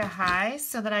kind of high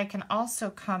so that I can also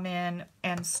come in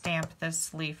and stamp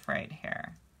this leaf right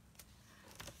here.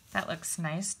 That looks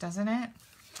nice, doesn't it?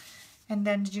 And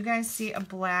then did you guys see a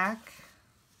black?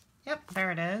 Yep,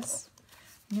 there it is.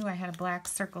 Knew I had a black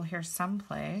circle here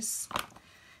someplace.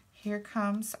 Here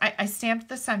comes, I stamped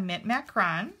this on Mint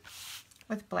Macaron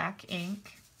with black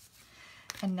ink.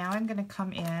 And now I'm gonna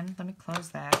come in, let me close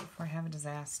that before I have a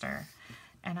disaster.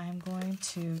 And I'm going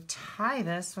to tie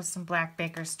this with some black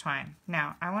baker's twine.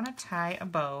 Now, I wanna tie a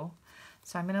bow,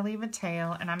 so I'm gonna leave a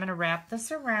tail and I'm gonna wrap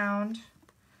this around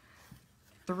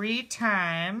 3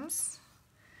 times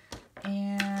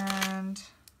and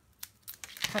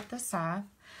cut this off.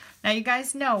 Now you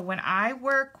guys know when I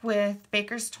work with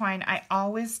baker's twine, I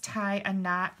always tie a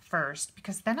knot first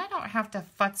because then I don't have to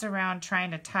futz around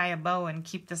trying to tie a bow and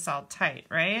keep this all tight,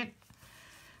 right?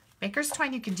 Baker's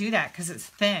twine, you can do that because it's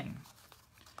thin.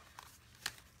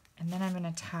 And then I'm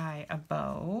going to tie a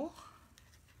bow.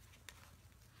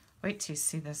 Wait till you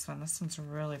see this one. This one's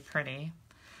really pretty.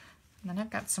 And then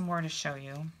I've got some more to show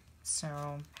you.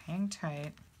 So hang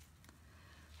tight.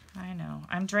 I know.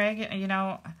 I'm dragging, you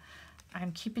know,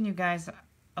 I'm keeping you guys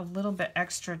a little bit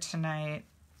extra tonight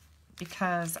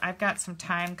because I've got some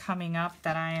time coming up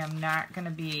that I am not going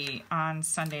to be on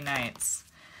Sunday nights.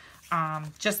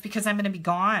 Just because I'm going to be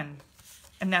gone.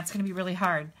 And that's going to be really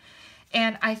hard.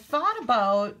 And I thought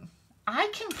about, I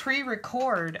can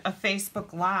pre-record a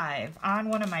Facebook Live on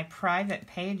one of my private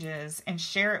pages and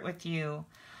share it with you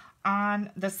on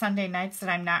the Sunday nights that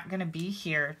I'm not going to be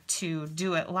here to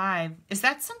do it live. Is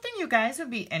that something you guys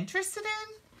would be interested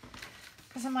in?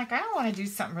 Because I'm like, I don't want to do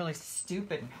something really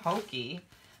stupid and hokey.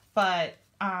 But,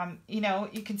 you know,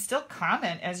 you can still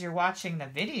comment as you're watching the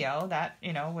video. That,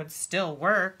 you know, would still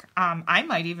work. I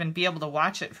might even be able to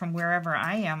watch it from wherever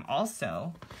I am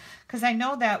also. Because I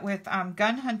know that with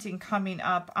gun hunting coming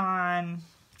up on,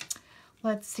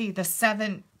 let's see, the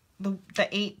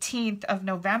 18th of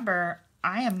November,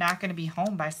 I am not going to be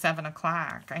home by 7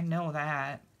 o'clock. I know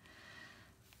that.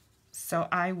 So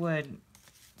I would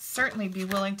certainly be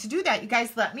willing to do that. You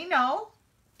guys let me know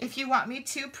if you want me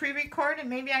to pre-record and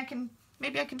maybe I can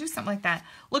do something like that.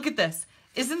 Look at this.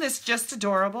 Isn't this just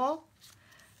adorable?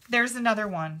 There's another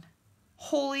one.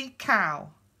 Holy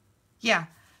cow. Yeah,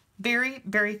 very,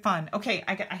 very fun. Okay,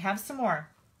 I have some more.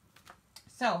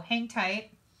 So hang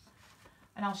tight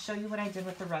and I'll show you what I did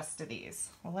with the rest of these.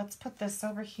 Well, let's put this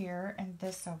over here and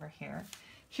this over here.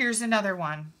 Here's another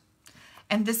one.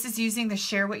 And this is using the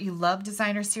Share What You Love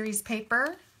Designer Series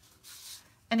paper.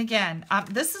 And again,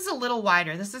 this is a little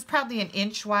wider. This is probably an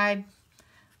inch wide.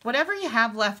 Whatever you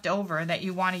have left over that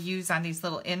you want to use on these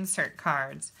little insert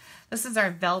cards. This is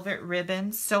our velvet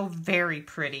ribbon. So very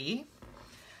pretty.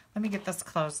 Let me get this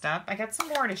closed up. I got some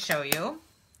more to show you.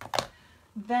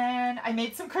 Then I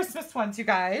made some Christmas ones, you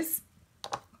guys.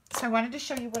 So I wanted to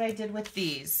show you what I did with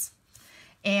these.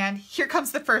 And here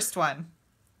comes the first one.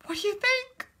 What do you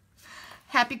think?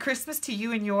 Happy Christmas to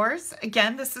you and yours.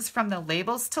 Again, this is from the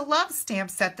Labels to Love stamp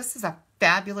set. This is a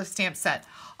fabulous stamp set.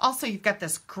 Also, you've got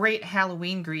this great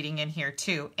Halloween greeting in here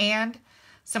too. And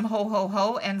some ho ho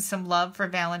ho and some love for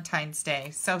Valentine's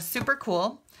Day. So super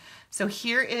cool. So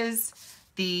here is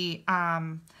the,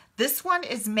 this one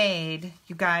is made,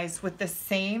 you guys, with the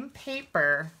same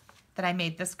paper that I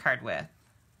made this card with.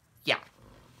 Yeah,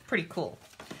 pretty cool.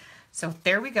 So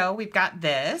there we go. We've got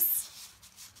this.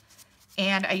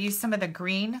 And I used some of the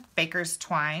green baker's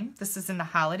twine. This is in the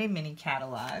Holiday Mini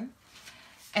Catalog.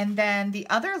 And then the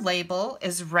other label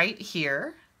is right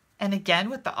here. And again,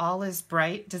 with the All Is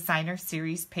Bright Designer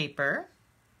Series paper.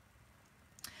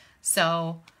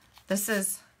 So this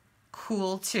is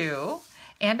cool too.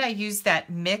 And I used that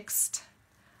mixed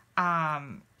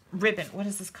ribbon. What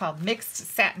is this called? Mixed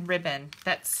satin ribbon.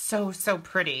 That's so, so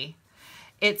pretty.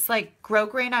 It's like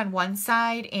grosgrain on one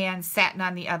side and satin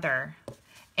on the other.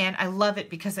 And I love it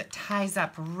because it ties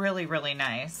up really, really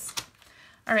nice.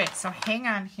 All right, so hang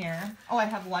on here. Oh, I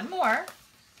have one more.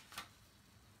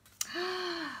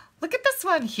 Look at this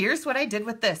one. Here's what I did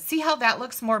with this. See how that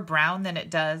looks more brown than it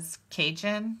does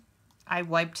Cajun? I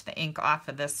wiped the ink off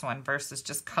of this one versus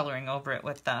just coloring over it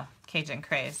with the Cajun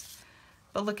Craze.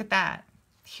 But look at that.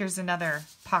 Here's another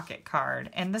pocket card.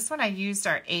 And this one I used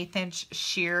our 1/8 inch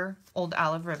sheer old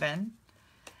olive ribbon.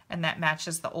 And that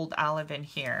matches the old olive in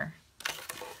here.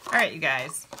 All right, you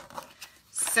guys.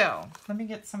 So let me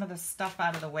get some of this stuff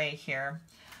out of the way here.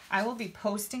 I will be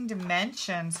posting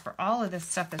dimensions for all of this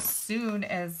stuff as soon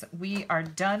as we are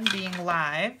done being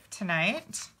live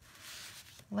tonight.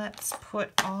 Let's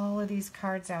put all of these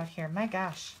cards out here. My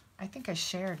gosh, I think I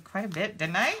shared quite a bit,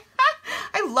 didn't I?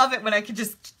 I love it when I can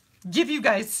just give you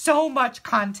guys so much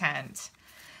content.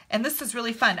 And this is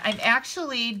really fun. I'm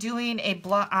actually doing a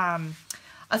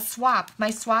swap. My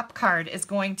swap card is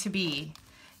going to be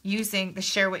using the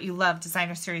Share What You Love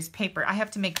Designer Series paper. I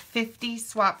have to make 50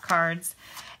 swap cards.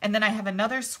 And then I have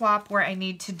another swap where I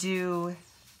need to do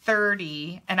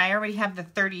 30. And I already have the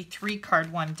 33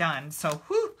 card one done. So,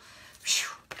 whew,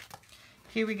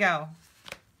 here we go.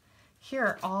 Here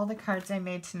are all the cards I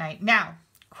made tonight. Now,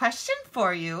 question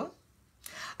for you.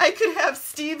 I could have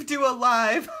Steve do a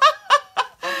live.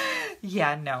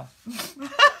 Yeah, no.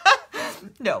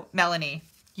 No, Melanie,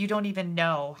 you don't even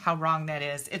know how wrong that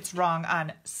is. It's wrong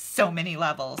on so many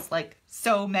levels. Like,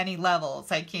 so many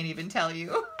levels. I can't even tell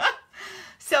you.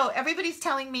 So everybody's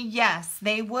telling me, yes,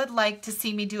 they would like to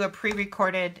see me do a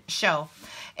pre-recorded show.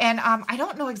 And I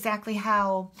don't know exactly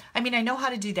how. I mean, I know how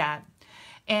to do that.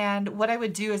 And what I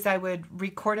would do is I would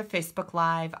record a Facebook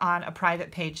Live on a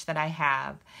private page that I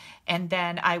have. And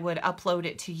then I would upload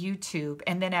it to YouTube.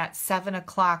 And then at 7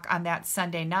 o'clock on that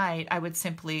Sunday night, I would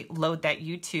simply load that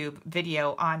YouTube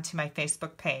video onto my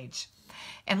Facebook page.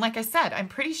 And like I said, I'm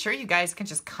pretty sure you guys can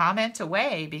just comment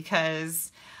away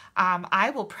because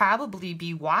I will probably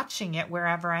be watching it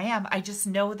wherever I am. I just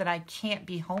know that I can't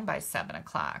be home by 7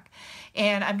 o'clock.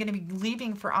 And I'm going to be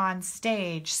leaving for on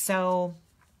stage. So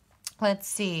let's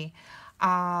see.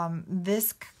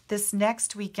 This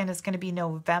next weekend is going to be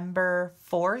November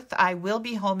 4th. I will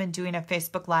be home and doing a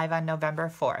Facebook Live on November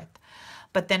 4th.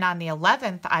 But then on the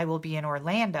 11th, I will be in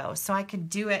Orlando. So I can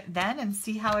do it then and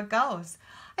see how it goes.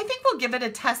 I think we'll give it a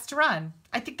test run.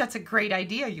 I think that's a great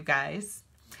idea, you guys.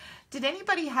 Did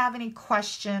anybody have any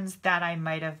questions that I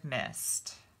might have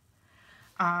missed?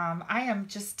 I am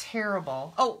just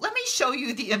terrible. Oh, let me show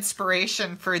you the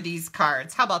inspiration for these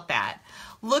cards. How about that?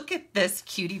 Look at this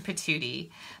cutie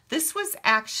patootie. This was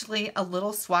actually a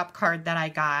little swap card that I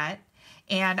got.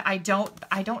 And I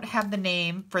don't have the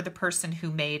name for the person who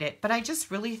made it, but I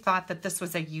just really thought that this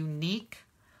was a unique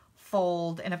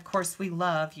fold. And of course we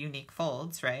love unique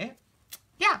folds, right?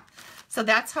 Yeah. So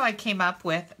that's how I came up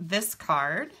with this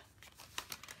card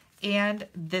and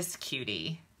this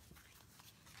cutie.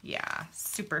 Yeah,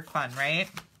 super fun, right?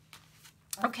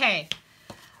 Okay.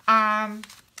 I'm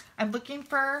looking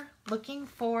for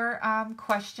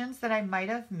questions that I might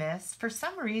have missed. For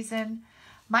some reason,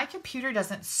 my computer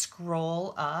doesn't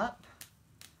scroll up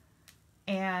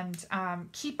and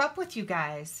keep up with you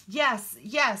guys. Yes,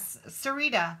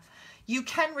 Sarita, you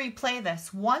can replay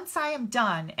this. Once I am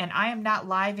done and I am not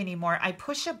live anymore, I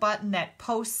push a button that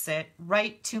posts it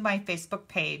right to my Facebook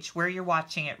page where you're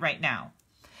watching it right now.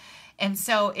 And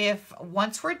so if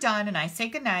once we're done and I say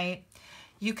goodnight,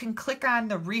 you can click on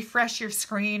the refresh your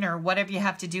screen or whatever you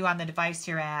have to do on the device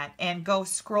you're at and go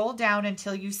scroll down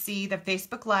until you see the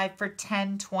Facebook Live for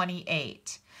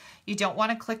 10:28. You don't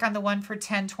want to click on the one for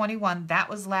 10:21. That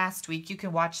was last week. You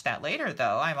can watch that later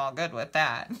though. I'm all good with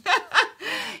that.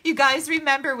 You guys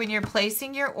remember when you're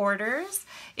placing your orders,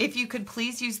 if you could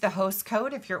please use the host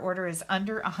code if your order is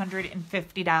under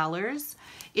 $150.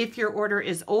 If your order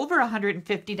is over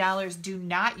 $150, do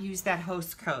not use that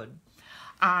host code.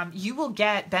 You will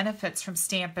get benefits from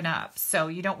Stampin' Up. So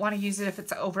you don't want to use it if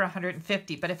it's over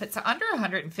 150, but if it's under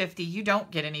 150, you don't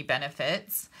get any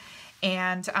benefits.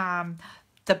 And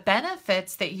the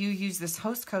benefits that you use this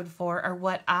host code for are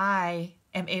what I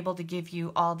am able to give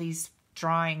you all these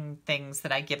drawing things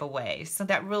that I give away. So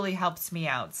that really helps me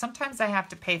out. Sometimes I have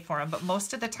to pay for them, but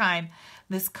most of the time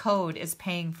this code is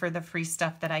paying for the free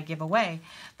stuff that I give away.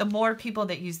 The more people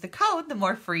that use the code, the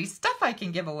more free stuff I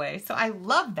can give away. So I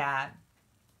love that.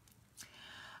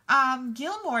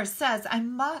 Gilmore says,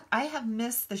 I have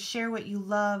missed the Share What You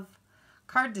Love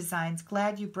card designs.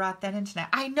 Glad you brought that in tonight.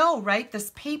 I know, right?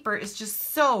 This paper is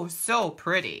just so, so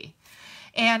pretty.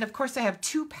 And of course I have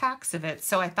 2 packs of it.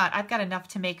 So I thought I've got enough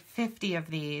to make 50 of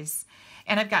these.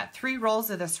 And I've got 3 rolls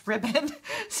of this ribbon.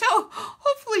 So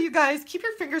hopefully you guys keep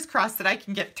your fingers crossed that I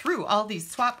can get through all these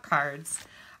swap cards.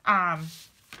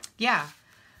 Yeah.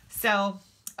 So,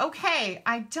 okay.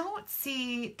 I don't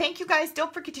see, thank you guys.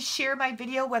 Don't forget to share my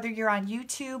video, whether you're on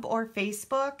YouTube or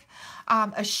Facebook.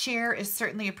 A share is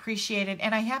certainly appreciated.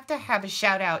 And I have to have a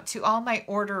shout out to all my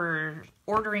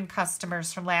ordering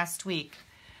customers from last week.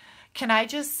 Can I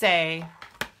just say,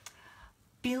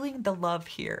 feeling the love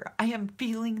here. I am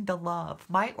feeling the love.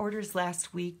 My orders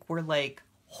last week were like,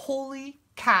 holy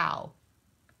cow.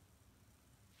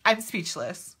 I'm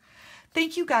speechless.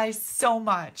 Thank you guys so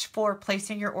much for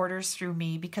placing your orders through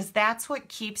me because that's what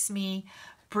keeps me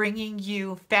bringing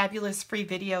you fabulous free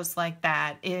videos like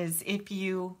that is if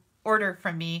you order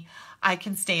from me, I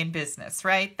can stay in business,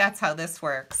 right? That's how this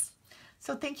works.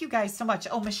 So thank you guys so much.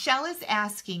 Oh, Michelle is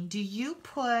asking, do you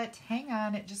put, hang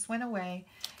on, it just went away.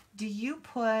 do you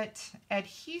put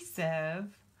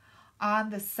adhesive on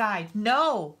the side?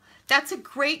 No, that's a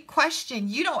great question.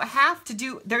 You don't have to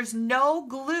do, there's no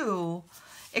glue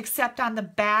except on the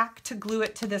back to glue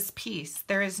it to this piece.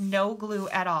 There is no glue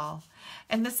at all.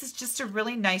 And this is just a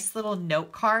really nice little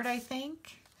note card, I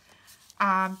think.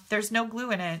 There's no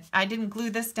glue in it. I didn't glue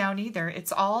this down either.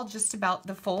 It's all just about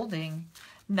the folding.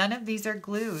 None of these are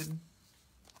glued.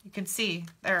 You can see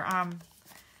they're,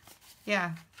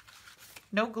 yeah,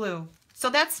 no glue. So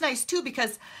that's nice too,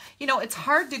 because, you know, it's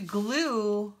hard to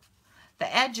glue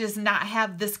the edges and not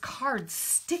have this card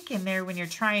stick in there when you're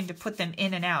trying to put them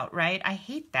in and out, right? I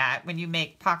hate that when you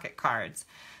make pocket cards.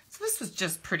 So this was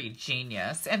just pretty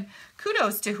genius. And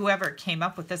kudos to whoever came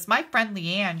up with this. My friend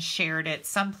Leanne shared it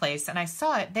someplace and I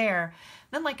saw it there.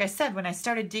 Then, like I said, when I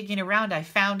started digging around, I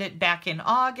found it back in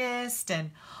August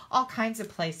and all kinds of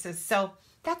places. So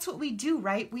that's what we do,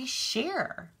 right? We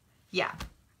share. Yeah.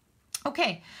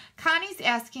 Okay. Connie's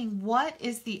asking, what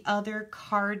is the other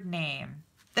card name?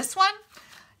 This one?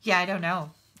 Yeah, I don't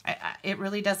know. It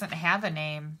really doesn't have a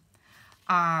name.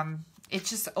 It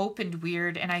just opened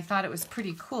weird and I thought it was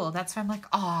pretty cool. That's why I'm like,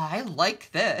 oh, I like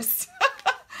this.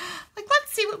 Like,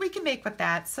 let's see what we can make with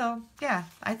that. So yeah,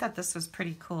 I thought this was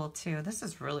pretty cool too. This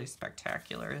is really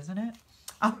spectacular, isn't it?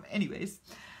 Anyways,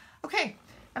 okay.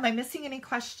 Am I missing any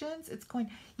questions? It's going,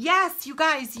 yes, you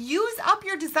guys, use up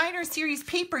your designer series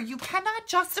paper. You cannot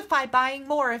justify buying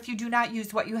more if you do not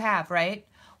use what you have, right?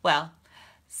 Well,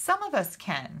 some of us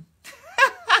can,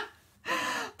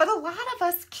 but a lot of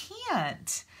us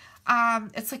can't.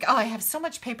 It's like, oh, I have so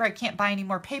much paper, I can't buy any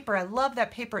more paper. I love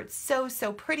that paper. It's so,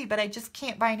 so pretty, but I just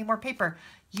can't buy any more paper.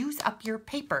 Use up your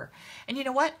paper. And you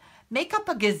know what? Make up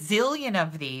a gazillion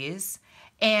of these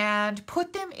and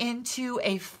put them into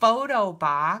a photo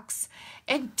box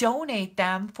and donate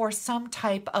them for some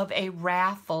type of a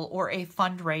raffle or a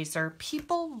fundraiser.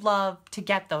 People love to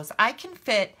get those. I can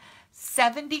fit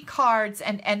 70 cards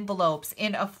and envelopes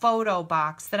in a photo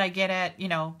box that I get at, you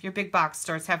know, your big box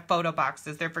stores have photo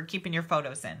boxes. They're for keeping your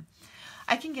photos in.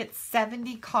 I can get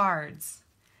 70 cards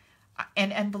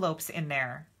and envelopes in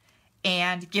there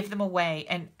and give them away.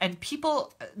 And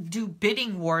people do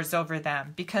bidding wars over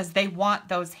them because they want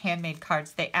those handmade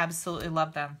cards. They absolutely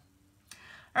love them.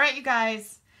 All right, you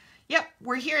guys. Yep,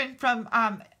 we're hearing from,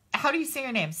 how do you say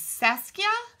your name? Saskia?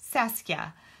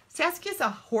 Saskia. Saskia's a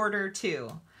hoarder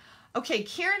too. Okay,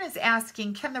 Karen is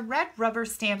asking, can the red rubber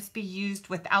stamps be used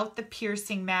without the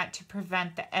piercing mat to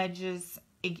prevent the edges?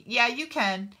 Yeah, you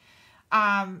can.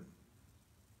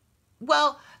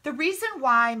 Well, the reason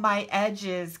why my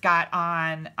edges got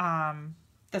on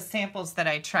the samples that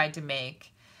I tried to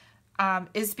make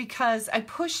is because I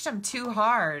pushed them too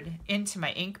hard into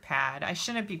my ink pad. I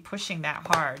shouldn't be pushing that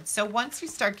hard. So once you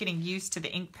start getting used to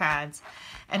the ink pads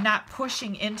and not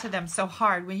pushing into them so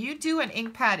hard, when you do an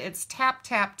ink pad, it's tap,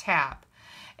 tap, tap.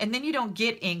 And then you don't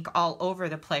get ink all over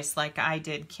the place like I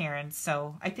did, Karen.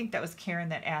 So I think that was Karen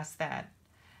that asked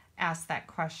that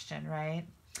question, right?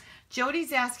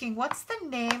 Jody's asking, what's the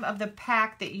name of the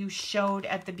pack that you showed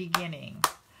at the beginning?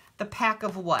 The pack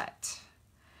of what?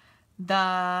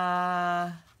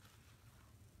 The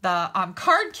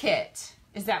card kit.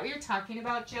 Is that what you're talking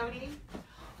about, Jody?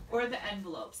 Or the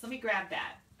envelopes? Let me grab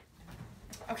that.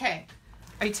 Okay.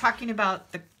 Are you talking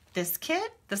about this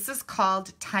kit? This is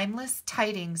called Timeless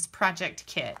Tidings Project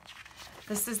Kit.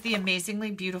 This is the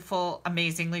amazingly beautiful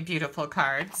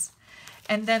cards.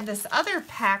 And then this other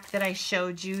pack that I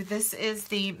showed you, this is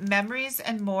the Memories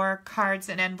and More Cards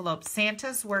and Envelopes,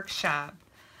 Santa's Workshop.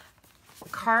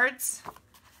 Cards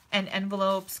and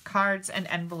envelopes, cards and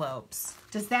envelopes.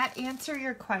 Does that answer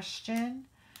your question?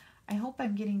 I hope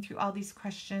I'm getting through all these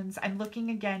questions. I'm looking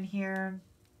again here.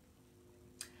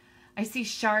 I see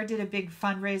Shar did a big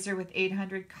fundraiser with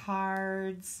 800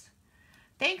 cards.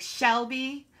 Thanks,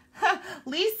 Shelby.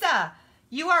 Lisa,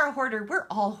 you are a hoarder. We're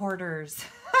all hoarders.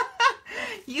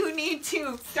 You need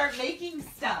to start making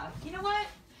stuff. You know what?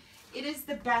 It is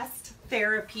the best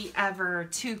therapy ever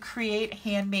to create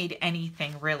handmade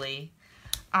anything, really.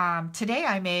 Today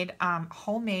I made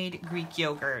homemade Greek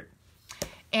yogurt.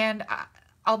 And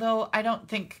although I don't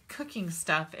think cooking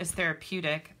stuff is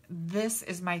therapeutic, this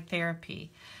is my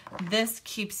therapy. This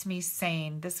keeps me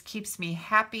sane. This keeps me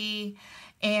happy.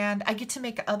 And I get to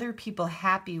make other people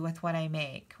happy with what I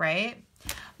make, right?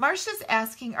 Marsha's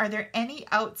asking, are there any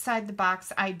outside the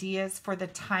box ideas for the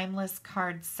timeless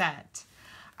card set?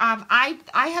 I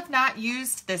have not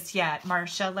used this yet,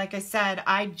 Marsha. Like I said,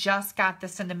 I just got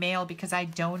this in the mail because I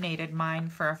donated mine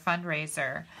for a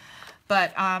fundraiser.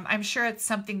 But I'm sure it's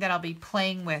something that I'll be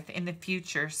playing with in the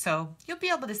future. So you'll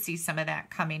be able to see some of that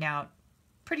coming out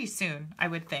pretty soon, I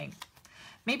would think.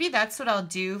 Maybe that's what I'll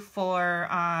do for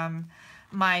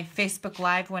my Facebook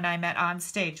Live when I'm on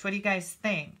stage. What do you guys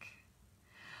think?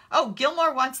 Oh,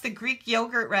 Gilmore wants the Greek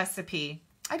yogurt recipe.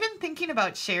 I've been thinking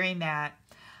about sharing that.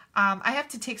 I have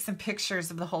to take some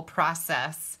pictures of the whole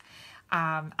process.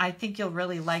 I think you'll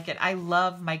really like it. I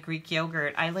love my Greek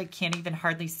yogurt. I can't even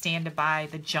hardly stand to buy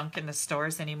the junk in the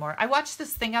stores anymore. I watched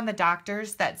this thing on the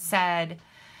doctors that said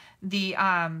they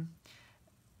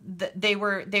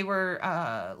were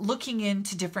looking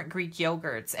into different Greek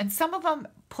yogurts, and some of them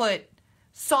put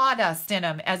sawdust in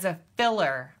them as a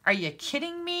filler. Are you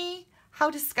kidding me? How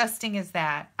disgusting is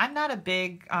that? I'm not a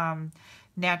big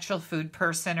natural food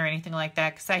person or anything like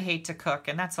that because I hate to cook,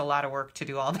 and that's a lot of work to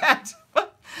do all that.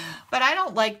 But I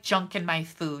don't like junk in my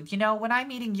food. You know, when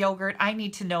I'm eating yogurt, I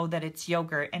need to know that it's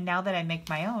yogurt. And now that I make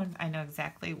my own, I know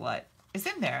exactly what is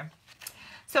in there.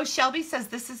 So Shelby says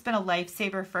this has been a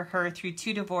lifesaver for her through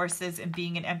 2 divorces and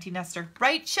being an empty nester.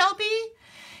 Right, Shelby?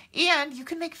 And you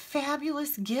can make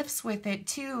fabulous gifts with it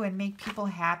too and make people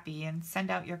happy and send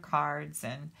out your cards.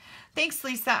 And thanks,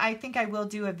 Lisa. I think I will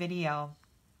do a video.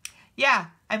 Yeah,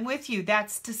 I'm with you.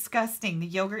 That's disgusting. The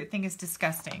yogurt thing is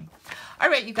disgusting. All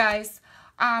right, you guys.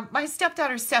 My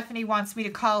stepdaughter Stephanie wants me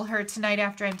to call her tonight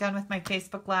after I'm done with my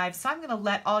Facebook Live. So I'm going to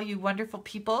let all you wonderful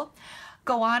people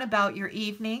go on about your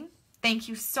evening. Thank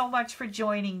you so much for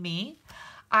joining me.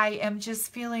 I am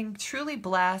just feeling truly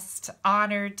blessed,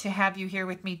 honored to have you here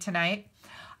with me tonight.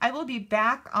 I will be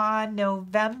back on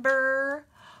November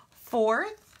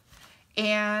 4th.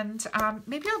 And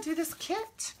maybe I'll do this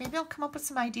kit. Maybe I'll come up with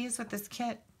some ideas with this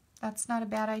kit. That's not a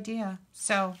bad idea.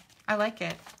 So I like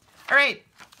it. All right.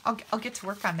 I'll get to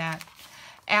work on that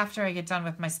after I get done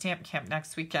with my stamp camp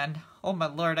next weekend. Oh, my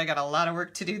Lord, I got a lot of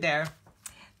work to do there.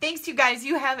 Thanks, you guys.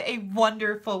 You have a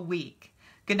wonderful week.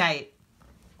 Good night.